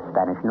mysterious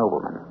Spanish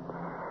nobleman.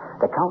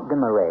 The Count de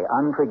Marais,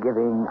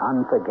 unforgiving,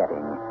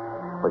 unforgetting,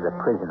 was a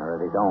prisoner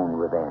of his own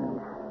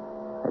revenge.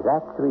 As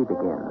Act 3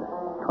 begins,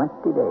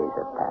 20 days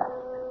have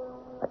passed.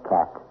 The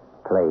cat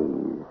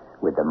plays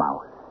with the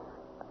mouse.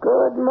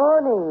 Good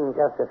morning,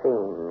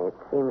 Josephine. It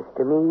seems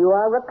to me you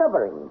are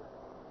recovering.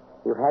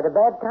 You've had a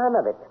bad time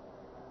of it.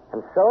 And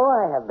so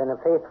I have been a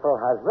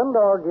faithful husband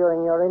all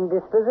during your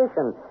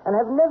indisposition and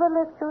have never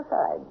left your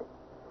side.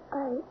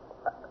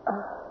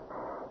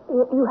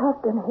 You have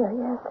been here,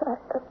 yes.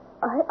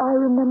 I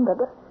remember,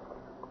 but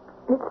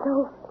it's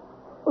so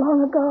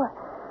long ago.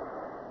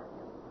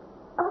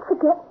 I'll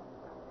forget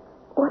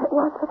what it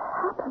was that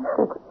happened.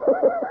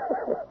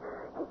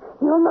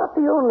 You're not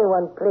the only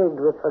one plagued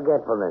with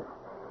forgetfulness.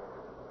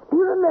 Do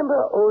you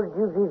remember old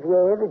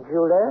Duvivier, the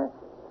jeweler?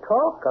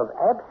 Talk of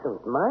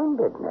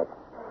absent-mindedness.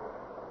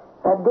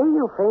 That day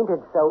you fainted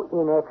so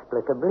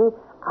inexplicably,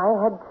 I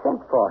had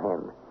sent for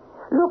him.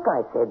 Look,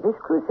 I said, this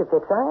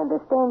crucifix, I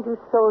understand you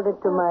sold it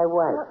to my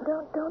wife.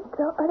 Don't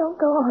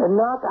go on.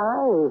 Not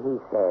I, he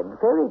said.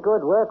 Very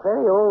good work,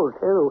 very old,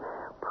 too.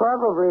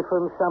 Probably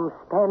from some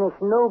Spanish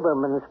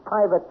nobleman's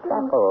private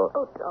chapel.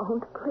 Oh,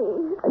 don't,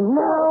 please.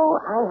 Now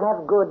I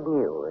have good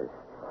news.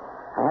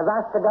 I have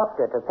asked the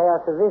doctor to pay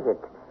us a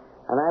visit,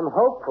 and I'm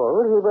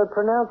hopeful he will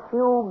pronounce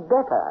you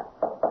better.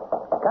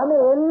 Come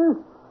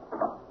in.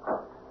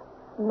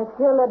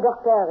 Monsieur le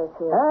Docteur is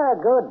here. Ah,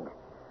 good.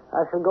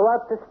 I shall go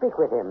out to speak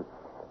with him.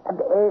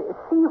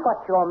 See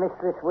what your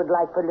mistress would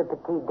like for le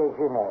petit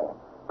déjeuner.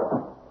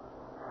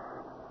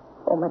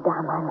 Oh,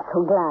 madame, I'm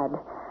so glad.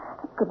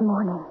 Good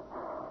morning.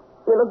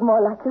 You look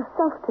more like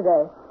yourself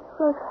today.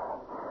 Rose,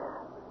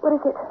 what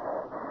is it?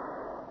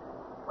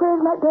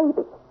 Where's my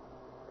baby?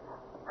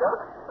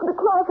 The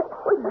closet.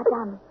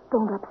 Madame,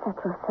 don't upset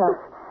yourself.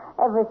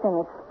 Everything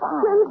is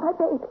fine. Where is my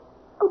baby?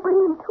 Oh, bring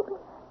him to me.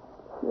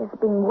 He is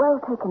being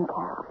well taken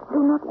care of. Do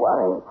not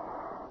worry.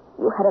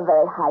 You had a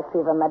very high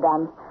fever,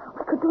 madame.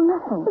 We could do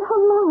nothing. But how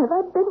long have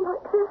I been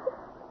like this?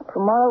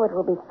 Tomorrow it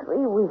will be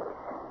 3 weeks.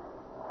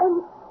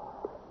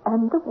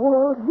 And the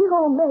wall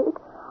Giraud made.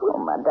 Oh,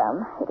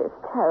 madame, it is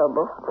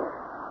terrible.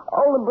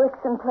 All the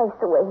bricks in place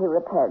the way he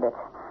repaired it.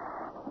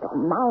 Your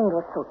mind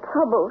was so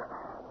troubled.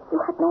 You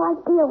had no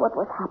idea what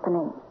was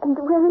happening. And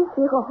where is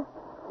Giraud?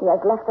 He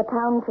has left the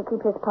town to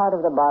keep his part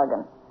of the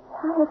bargain.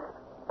 I have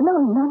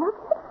known none of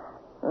it.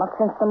 Not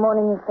since the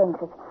morning you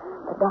fainted.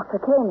 The doctor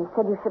came. He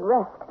said you should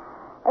rest.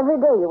 Every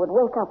day you would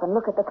wake up and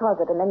look at the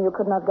closet, and then you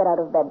could not get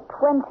out of bed.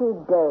 20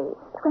 days.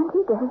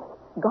 20 days?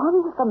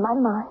 Gone from my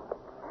mind.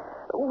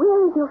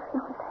 Where is your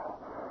fiancé?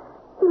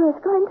 He was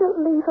going to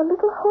leave a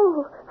little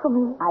hole for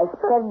me. I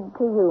said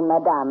to you,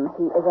 madame,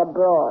 he is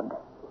abroad.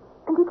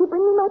 And did he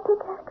bring me my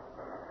pickaxe?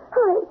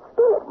 Hurry,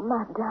 speak.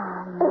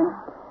 Madame.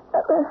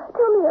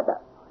 Tell me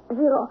about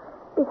Giraud.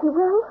 Is he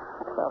well?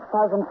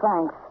 12,000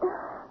 francs.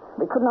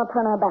 We could not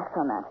turn our backs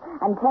on that.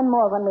 And 10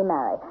 more when we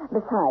marry.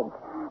 Besides,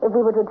 if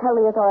we were to tell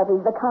the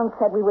authorities, the Count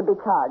said we would be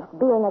charged,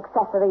 being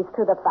accessories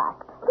to the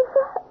fact. The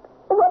fact?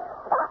 What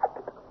fact?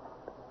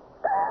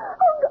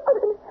 Oh, God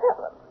in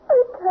heaven. I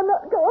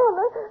cannot go on.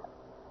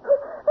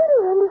 I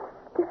don't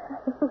understand.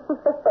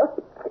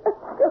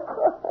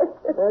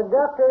 The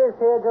doctor is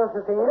here,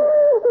 Josephine.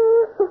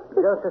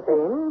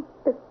 Josephine?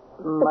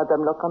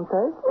 Madame la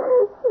Countess?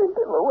 Send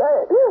him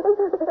away.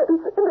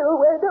 Send him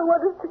away. Don't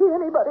want to see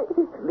anybody.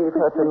 Leave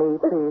her to me,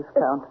 please,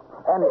 Count.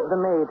 And the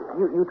maid,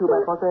 you too,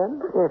 mademoiselle?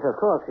 Yes, of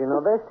course, you know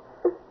best.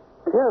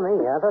 Dear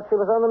me, I thought she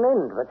was on the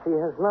mend, but she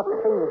has not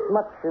changed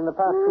much in the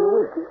past few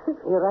weeks.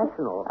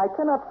 Irrational. I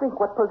cannot think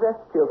what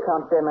possessed you,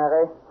 Count de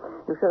Marais.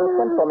 You should have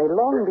sent for me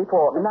long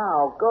before.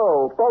 Now,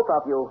 go, both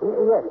of you.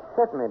 Yes,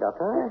 certainly,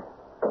 Doctor.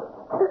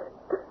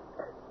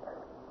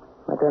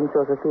 Madame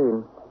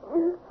Josephine,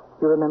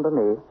 you remember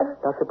me,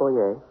 Dr.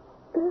 Boyer?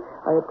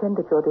 I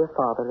attended your dear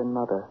father and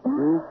mother.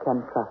 You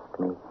can trust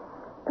me.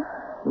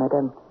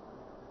 Madame,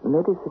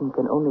 medicine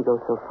can only go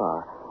so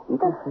far.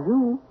 It is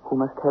you who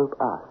must help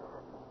us.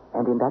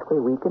 And in that way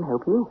we can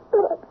help you.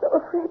 But I'm so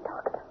afraid,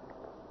 Doctor.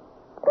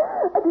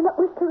 I do not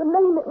wish to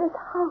remain in this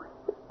house.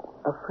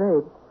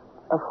 Afraid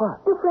of what?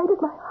 Afraid of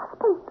my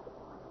husband.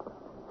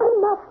 I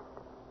must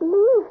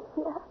leave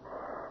here.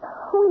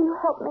 Will you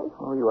help me?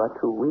 Oh, you are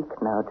too weak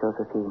now,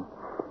 Josephine.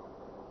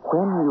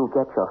 When you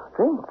get your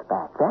strength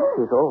back, that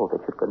is all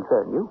that should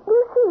concern you. Do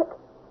you see it?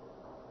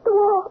 The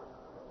wall.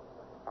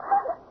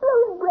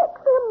 Those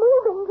bricks, they're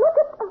moving. Look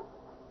at them.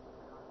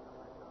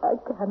 I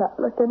cannot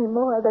look any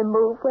more. They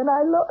move when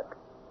I look.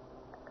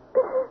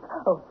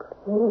 Oh,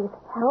 please,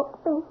 help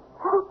me.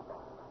 Help me.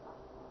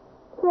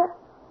 Here.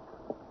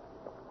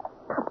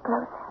 Come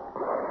closer.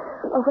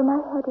 Over my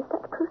head is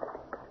that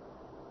crucifix.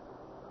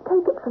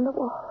 Take it from the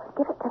wall and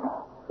give it to me.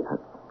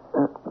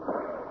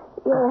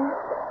 Yes.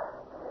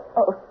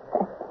 Oh,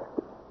 thank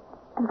you.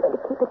 I'm going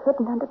to keep it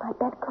hidden under my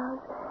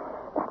bedclothes.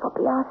 That will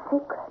be our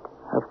secret.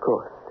 Of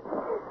course.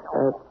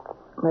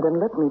 Madam,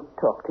 let me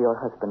talk to your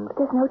husband.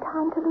 There's no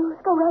time to lose.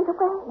 Go right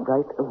away.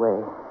 Right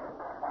away.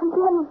 And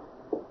then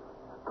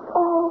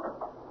all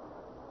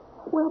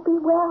will be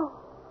well.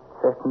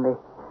 Certainly.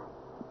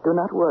 Do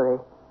not worry.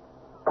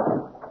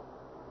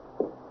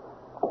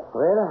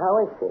 Well, how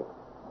is she?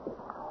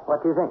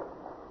 What do you think?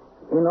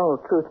 In all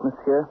truth,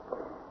 monsieur,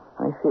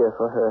 I fear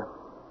for her.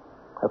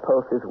 Her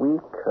pulse is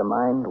weak, her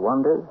mind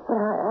wanders. But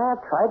I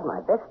have tried my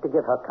best to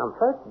give her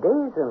comfort,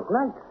 days and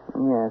nights.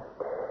 Yes.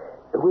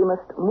 We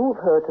must move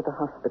her to the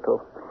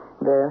hospital.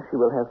 There she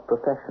will have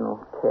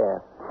professional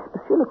care.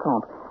 Monsieur le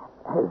Comte,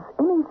 has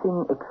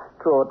anything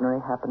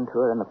extraordinary happened to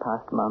her in the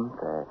past month?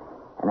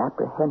 An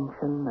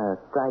apprehension, a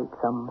fright,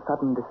 some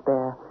sudden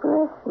despair?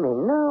 Bless me,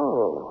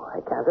 no. I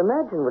can't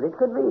imagine what it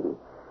could be.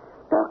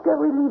 Doctor,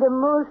 we lead a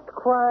most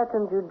quiet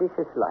and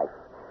judicious life.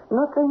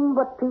 Nothing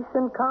but peace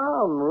and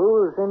calm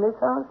rules in this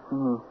house.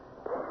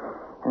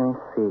 I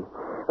see.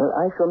 Well,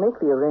 I shall make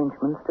the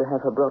arrangements to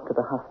have her brought to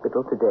the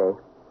hospital today.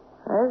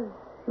 As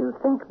you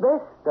think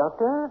best,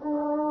 Doctor.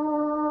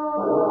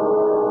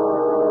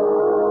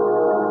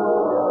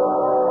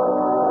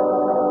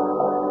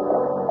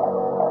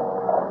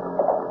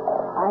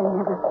 I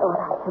never thought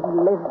I should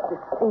live to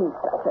see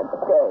such a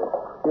day.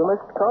 You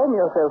must calm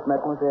yourself,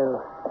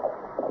 mademoiselle.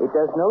 It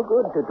does no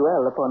good to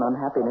dwell upon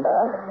unhappiness.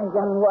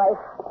 Young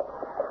wife.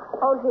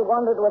 All she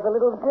wanted was a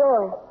little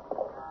joy.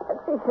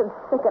 That she should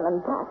sicken and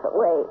pass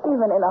away,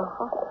 even in a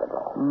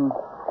hospital.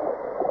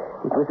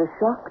 It was a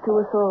shock to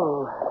us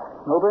all.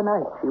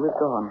 Overnight, she was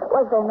gone.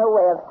 Was there no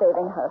way of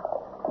saving her?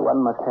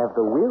 One must have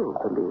the will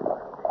to live.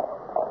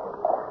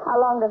 How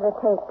long does it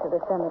take to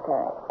the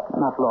cemetery?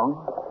 Not long.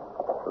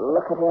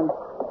 Look at him.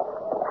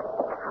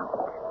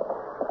 Count.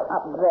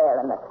 Up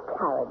there in the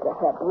carriage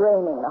ahead,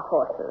 reining the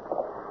horses.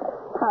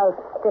 How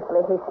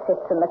stiffly he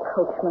sits in the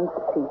coachman's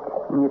seat.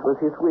 It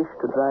was his wish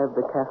to drive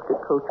the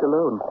casket coach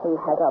alone. He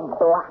has a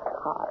black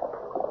heart.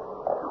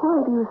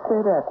 Why do you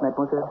say that,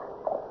 mademoiselle?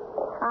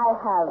 I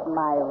have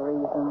my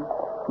reasons.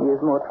 He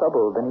is more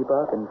trouble than he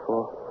bargained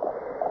for.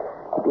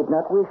 He did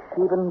not wish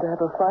even to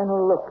have a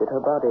final look at her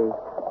body.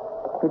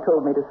 He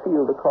told me to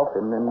seal the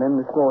coffin, and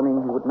then this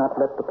morning he would not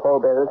let the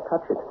pallbearers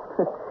touch it.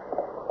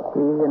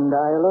 He and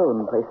I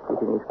alone placed it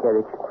in his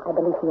carriage. I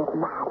believe he is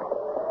mad.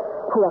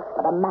 Who else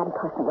but a mad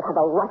person would have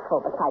a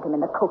rifle beside him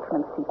in the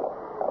coachman's seat?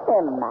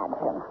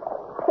 Imagine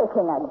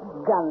taking a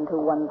gun to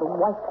one's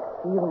wife's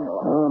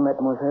funeral. Oh,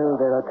 mademoiselle,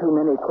 there are too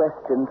many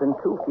questions and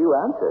too few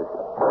answers.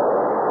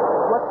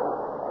 What?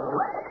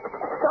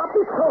 Stop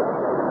this coach!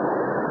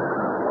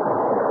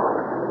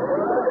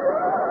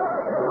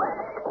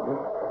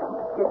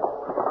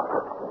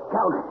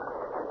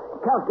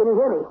 Count, can you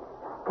hear me?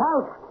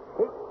 Count!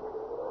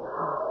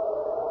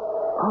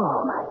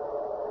 Oh, my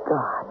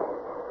God.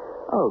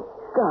 Oh,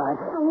 God.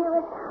 I knew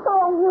it. Oh,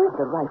 I knew it.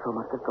 The rifle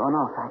must have gone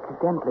off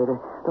accidentally.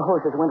 The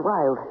horses went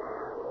wild.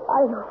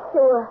 Are you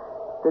sure?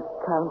 The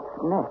Count's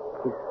neck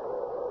is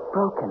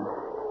broken.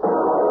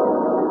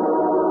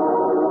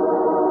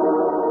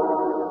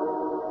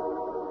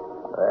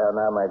 Well,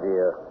 now, my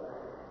dear,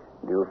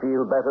 do you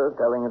feel better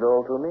telling it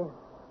all to me?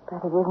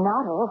 But it is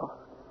not all.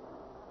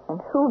 And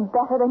who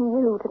better than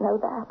you to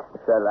know that?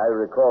 Shall I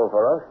recall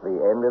for us the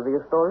end of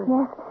your story?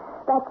 Yes,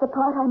 that's the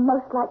part I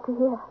most like to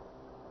hear.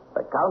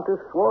 The Countess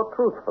swore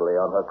truthfully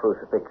on her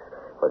crucifix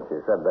when she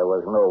said there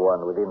was no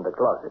one within the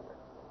closet,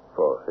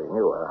 for she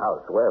knew her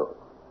house well.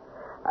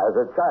 As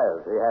a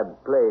child, she had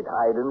played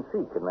hide and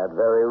seek in that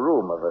very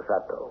room of the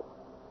chateau,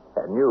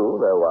 and knew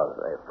there was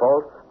a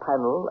false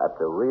panel at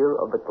the rear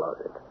of the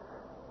closet,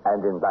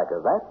 and in back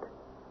of that,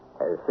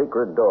 a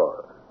secret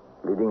door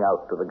leading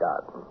out to the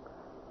garden.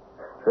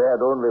 She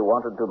had only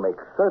wanted to make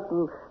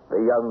certain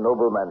the young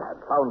nobleman had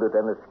found it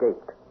and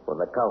escaped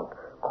when the Count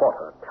caught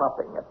her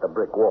chopping at the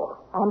brick wall.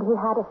 And he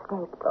had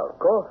escaped.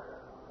 Of course.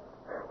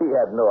 He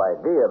had no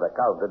idea the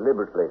Count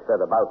deliberately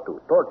set about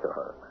to torture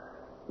her.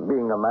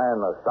 Being a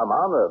man of some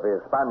honor,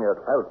 the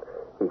Spaniard felt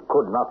he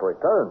could not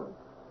return.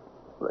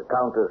 The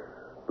Countess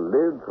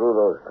lived through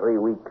those 3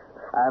 weeks,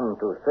 and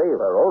to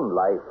save her own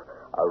life,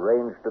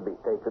 arranged to be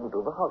taken to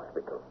the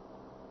hospital.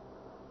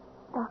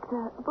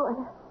 Dr.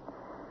 Boyer,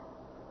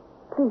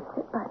 please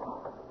sit by me.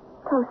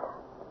 Closer.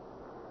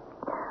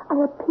 I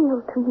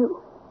appeal to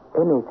you.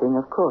 Anything,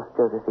 of course,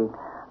 Josephine.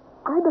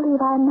 I believe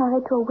I am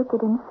married to a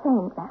wicked,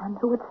 insane man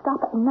who would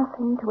stop at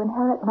nothing to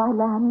inherit my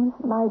lands,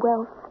 my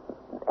wealth,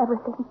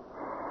 everything.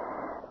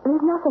 There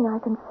is nothing I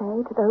can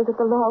say to those of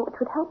the law which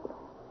would help me.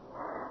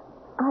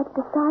 I've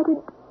decided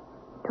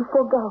to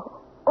forego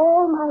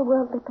all my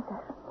worldly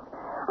possessions.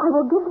 I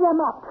will give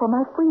them up for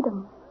my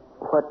freedom.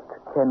 What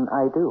can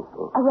I do?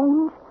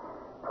 Arrange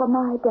for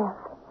my death.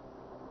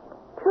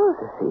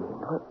 Josephine,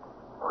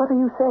 What are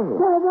you saying?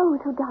 There are those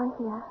who die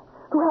here,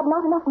 who have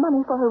not enough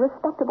money for a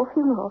respectable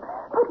funeral.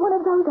 Put one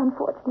of those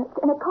unfortunates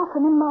in a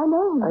coffin in my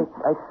name.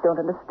 I don't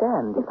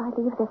understand. If I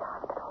leave this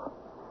hospital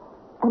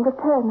and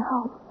return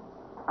home,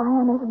 I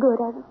am as good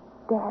as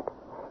dead.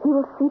 He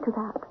will see to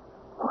that.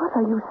 What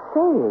are you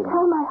saying?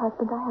 Tell my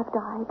husband I have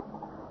died.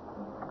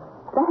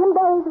 Let him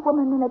bury the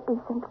woman in a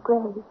decent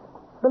grave,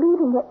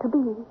 believing it to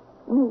be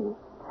me.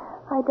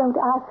 I don't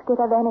ask it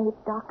of any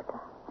doctor.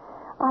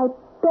 I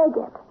beg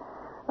it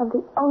of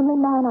the only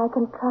man I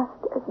can trust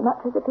as much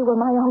as if he were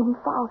my own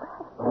father.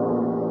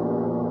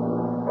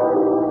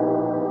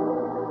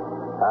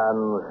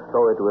 And so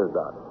it was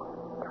done.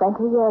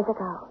 20 years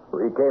ago.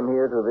 We came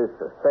here to this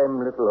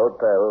same little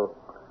hotel,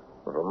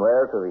 from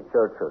there to the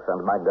Church of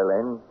St.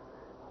 Magdalene,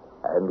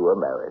 and were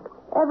married.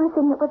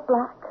 Everything that was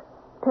black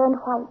turned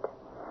white.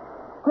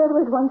 Where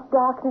there was once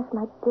darkness,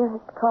 my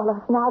dearest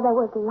Carlos, now there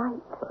was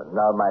light.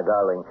 Now, my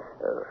darling,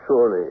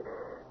 surely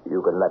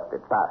you can let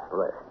the past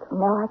rest.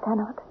 No, I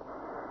cannot.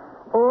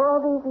 All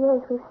these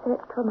years we've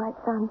searched for my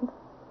son.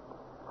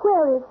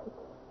 Where is he?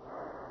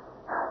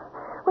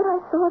 When I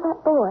saw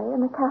that boy in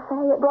the cafe,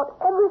 it brought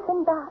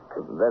everything back.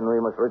 Then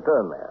we must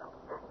return there.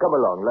 Come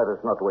along, let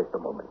us not waste a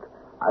moment.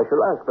 I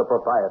shall ask the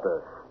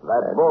proprietor.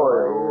 That boy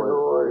who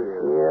was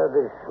here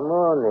this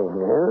morning,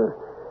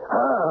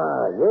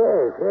 huh?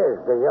 Yes,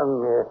 the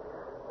young,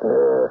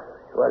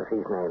 what's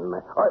his name?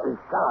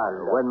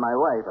 Charles. When my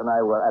wife and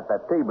I were at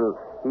that table,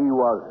 he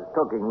was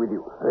talking with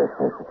you.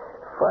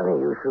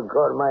 Funny you should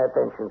call my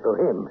attention to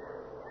him.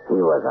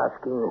 He was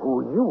asking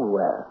who you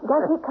were.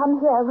 Does he come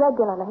here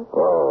regularly?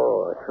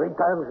 Oh, 3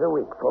 times a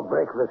week for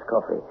breakfast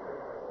coffee.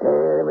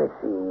 Let me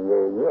see.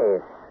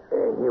 Yes,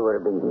 he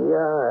will be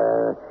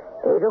here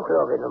 8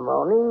 o'clock in the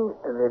morning,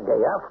 the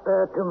day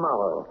after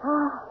tomorrow.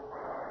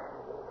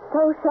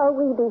 So shall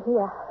we be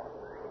here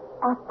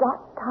at that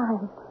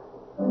time.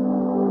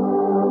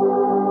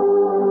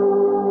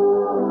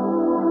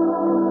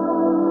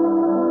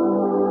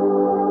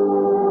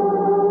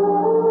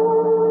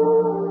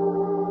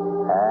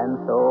 And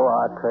so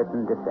our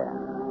curtain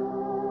descends,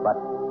 but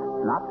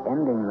not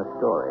ending the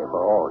story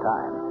for all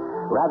time,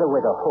 rather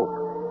with a hope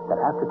that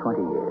after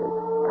 20 years,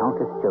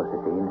 Countess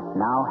Josephine,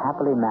 now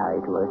happily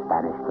married to her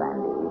Spanish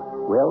grandee,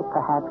 will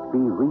perhaps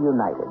be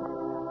reunited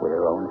with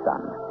her own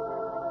son.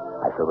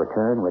 I shall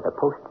return with a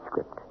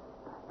postscript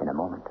in a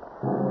moment.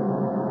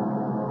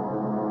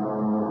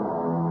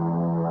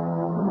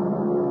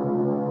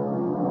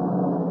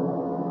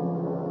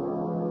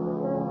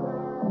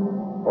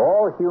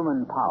 All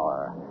human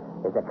power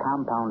is a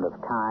compound of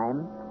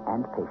time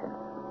and patience.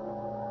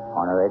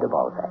 Honoré de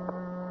Balzac.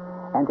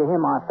 And to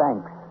him our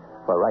thanks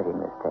for writing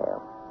this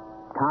tale.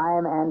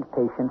 Time and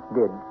patience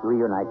did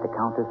reunite the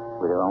Countess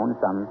with her own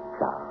son,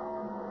 Charles.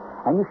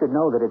 And you should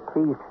know that it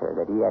pleased her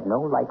that he had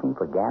no liking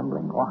for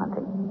gambling or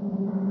hunting.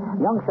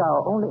 Young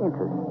Charles' only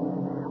interest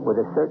was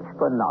a search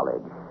for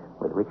knowledge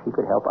with which he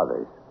could help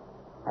others.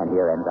 And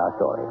here ends our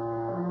story.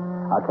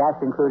 Our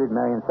cast included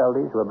Marion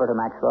Seldes, Roberta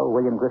Maxwell,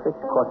 William Griffiths,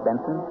 Court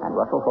Benson, and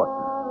Russell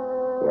Horton.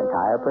 The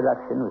entire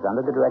production was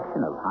under the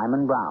direction of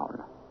Hyman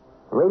Brown.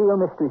 Radio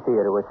Mystery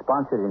Theater was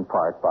sponsored in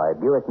part by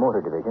Buick Motor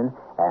Division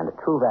and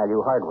True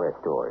Value Hardware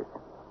Stores.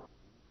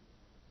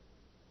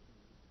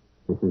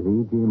 This is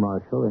E.G.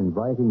 Marshall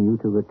inviting you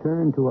to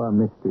return to our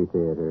Mystery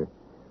Theater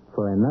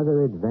for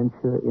another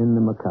adventure in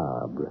the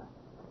macabre.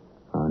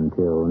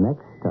 Until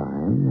next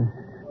time,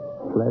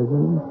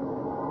 pleasant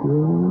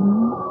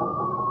dreams.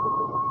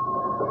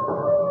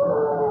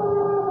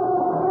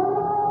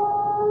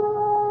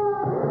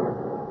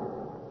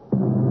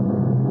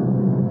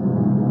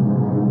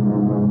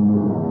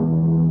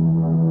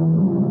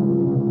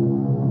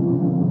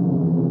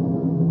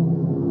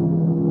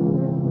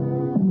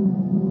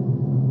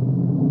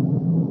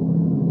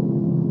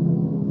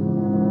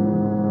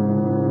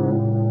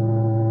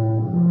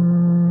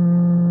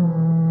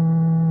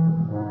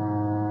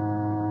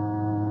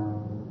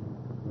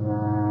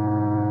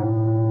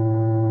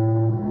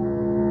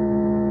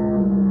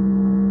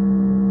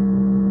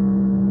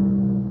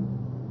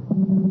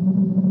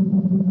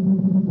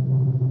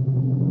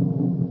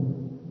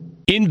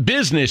 In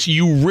business,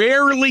 you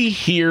rarely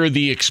hear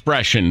the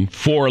expression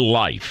for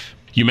life.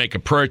 You make a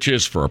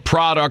purchase for a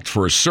product,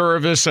 for a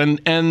service, and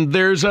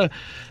there's a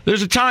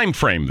time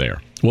frame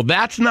there. Well,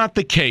 that's not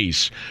the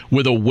case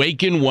with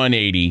Awaken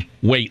 180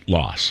 weight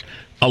loss.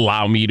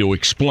 Allow me to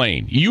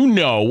explain. You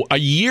know, a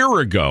year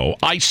ago,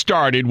 I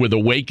started with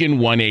Awaken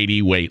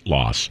 180 weight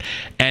loss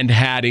and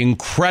had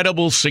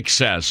incredible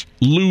success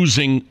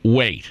losing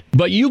weight.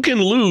 But you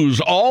can lose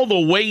all the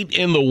weight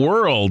in the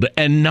world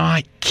and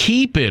not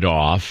keep it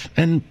off.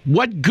 And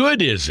what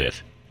good is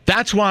it?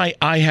 That's why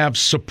I have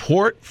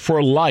support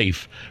for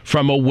life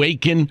from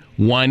Awaken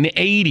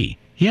 180.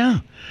 Yeah.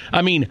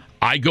 I mean,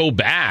 I go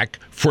back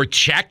for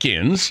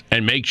check-ins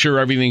and make sure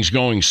everything's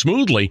going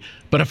smoothly.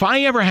 But if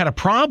I ever had a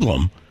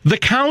problem, the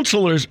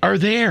counselors are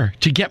there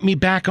to get me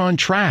back on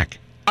track.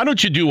 Why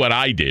don't you do what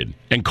I did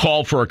and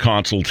call for a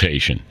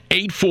consultation?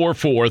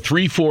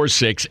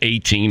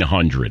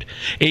 844-346-1800.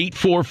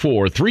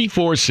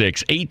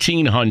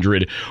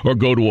 844-346-1800 or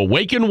go to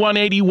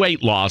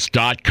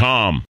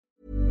awaken180weightloss.com.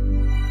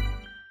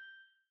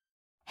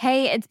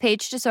 Hey, it's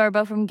Paige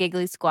DeSorbo from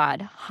Giggly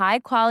Squad. High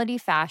quality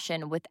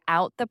fashion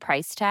without the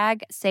price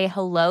tag. Say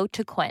hello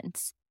to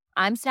Quince.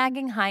 I'm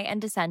snagging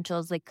high-end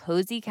essentials like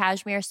cozy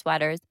cashmere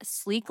sweaters,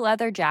 sleek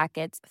leather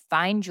jackets,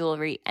 fine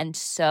jewelry, and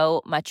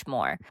so much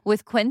more.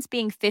 With Quince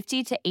being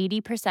 50 to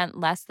 80%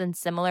 less than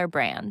similar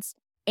brands.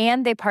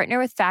 And they partner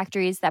with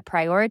factories that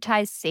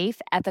prioritize safe,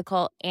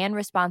 ethical, and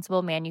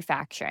responsible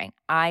manufacturing.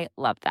 I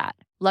love that.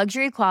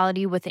 Luxury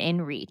quality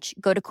within reach.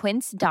 Go to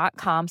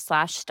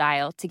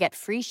quince.com/style to get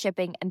free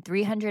shipping and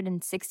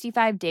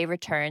 365-day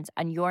returns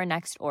on your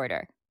next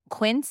order.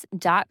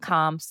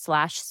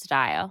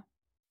 Quince.com/style.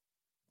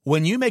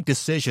 When you make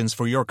decisions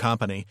for your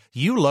company,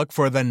 you look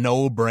for the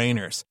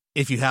no-brainers.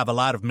 If you have a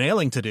lot of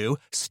mailing to do,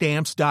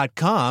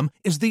 Stamps.com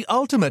is the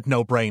ultimate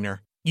no-brainer.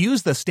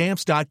 Use the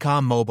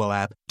Stamps.com mobile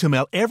app to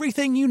mail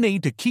everything you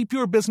need to keep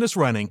your business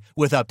running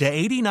with up to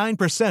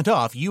 89%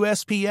 off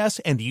USPS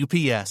and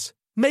UPS.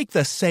 Make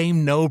the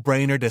same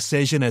no-brainer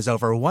decision as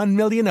over 1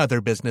 million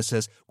other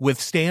businesses with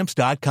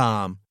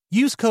Stamps.com.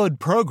 Use code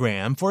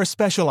PROGRAM for a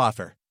special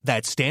offer.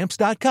 That's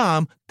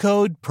Stamps.com,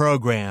 code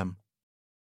PROGRAM.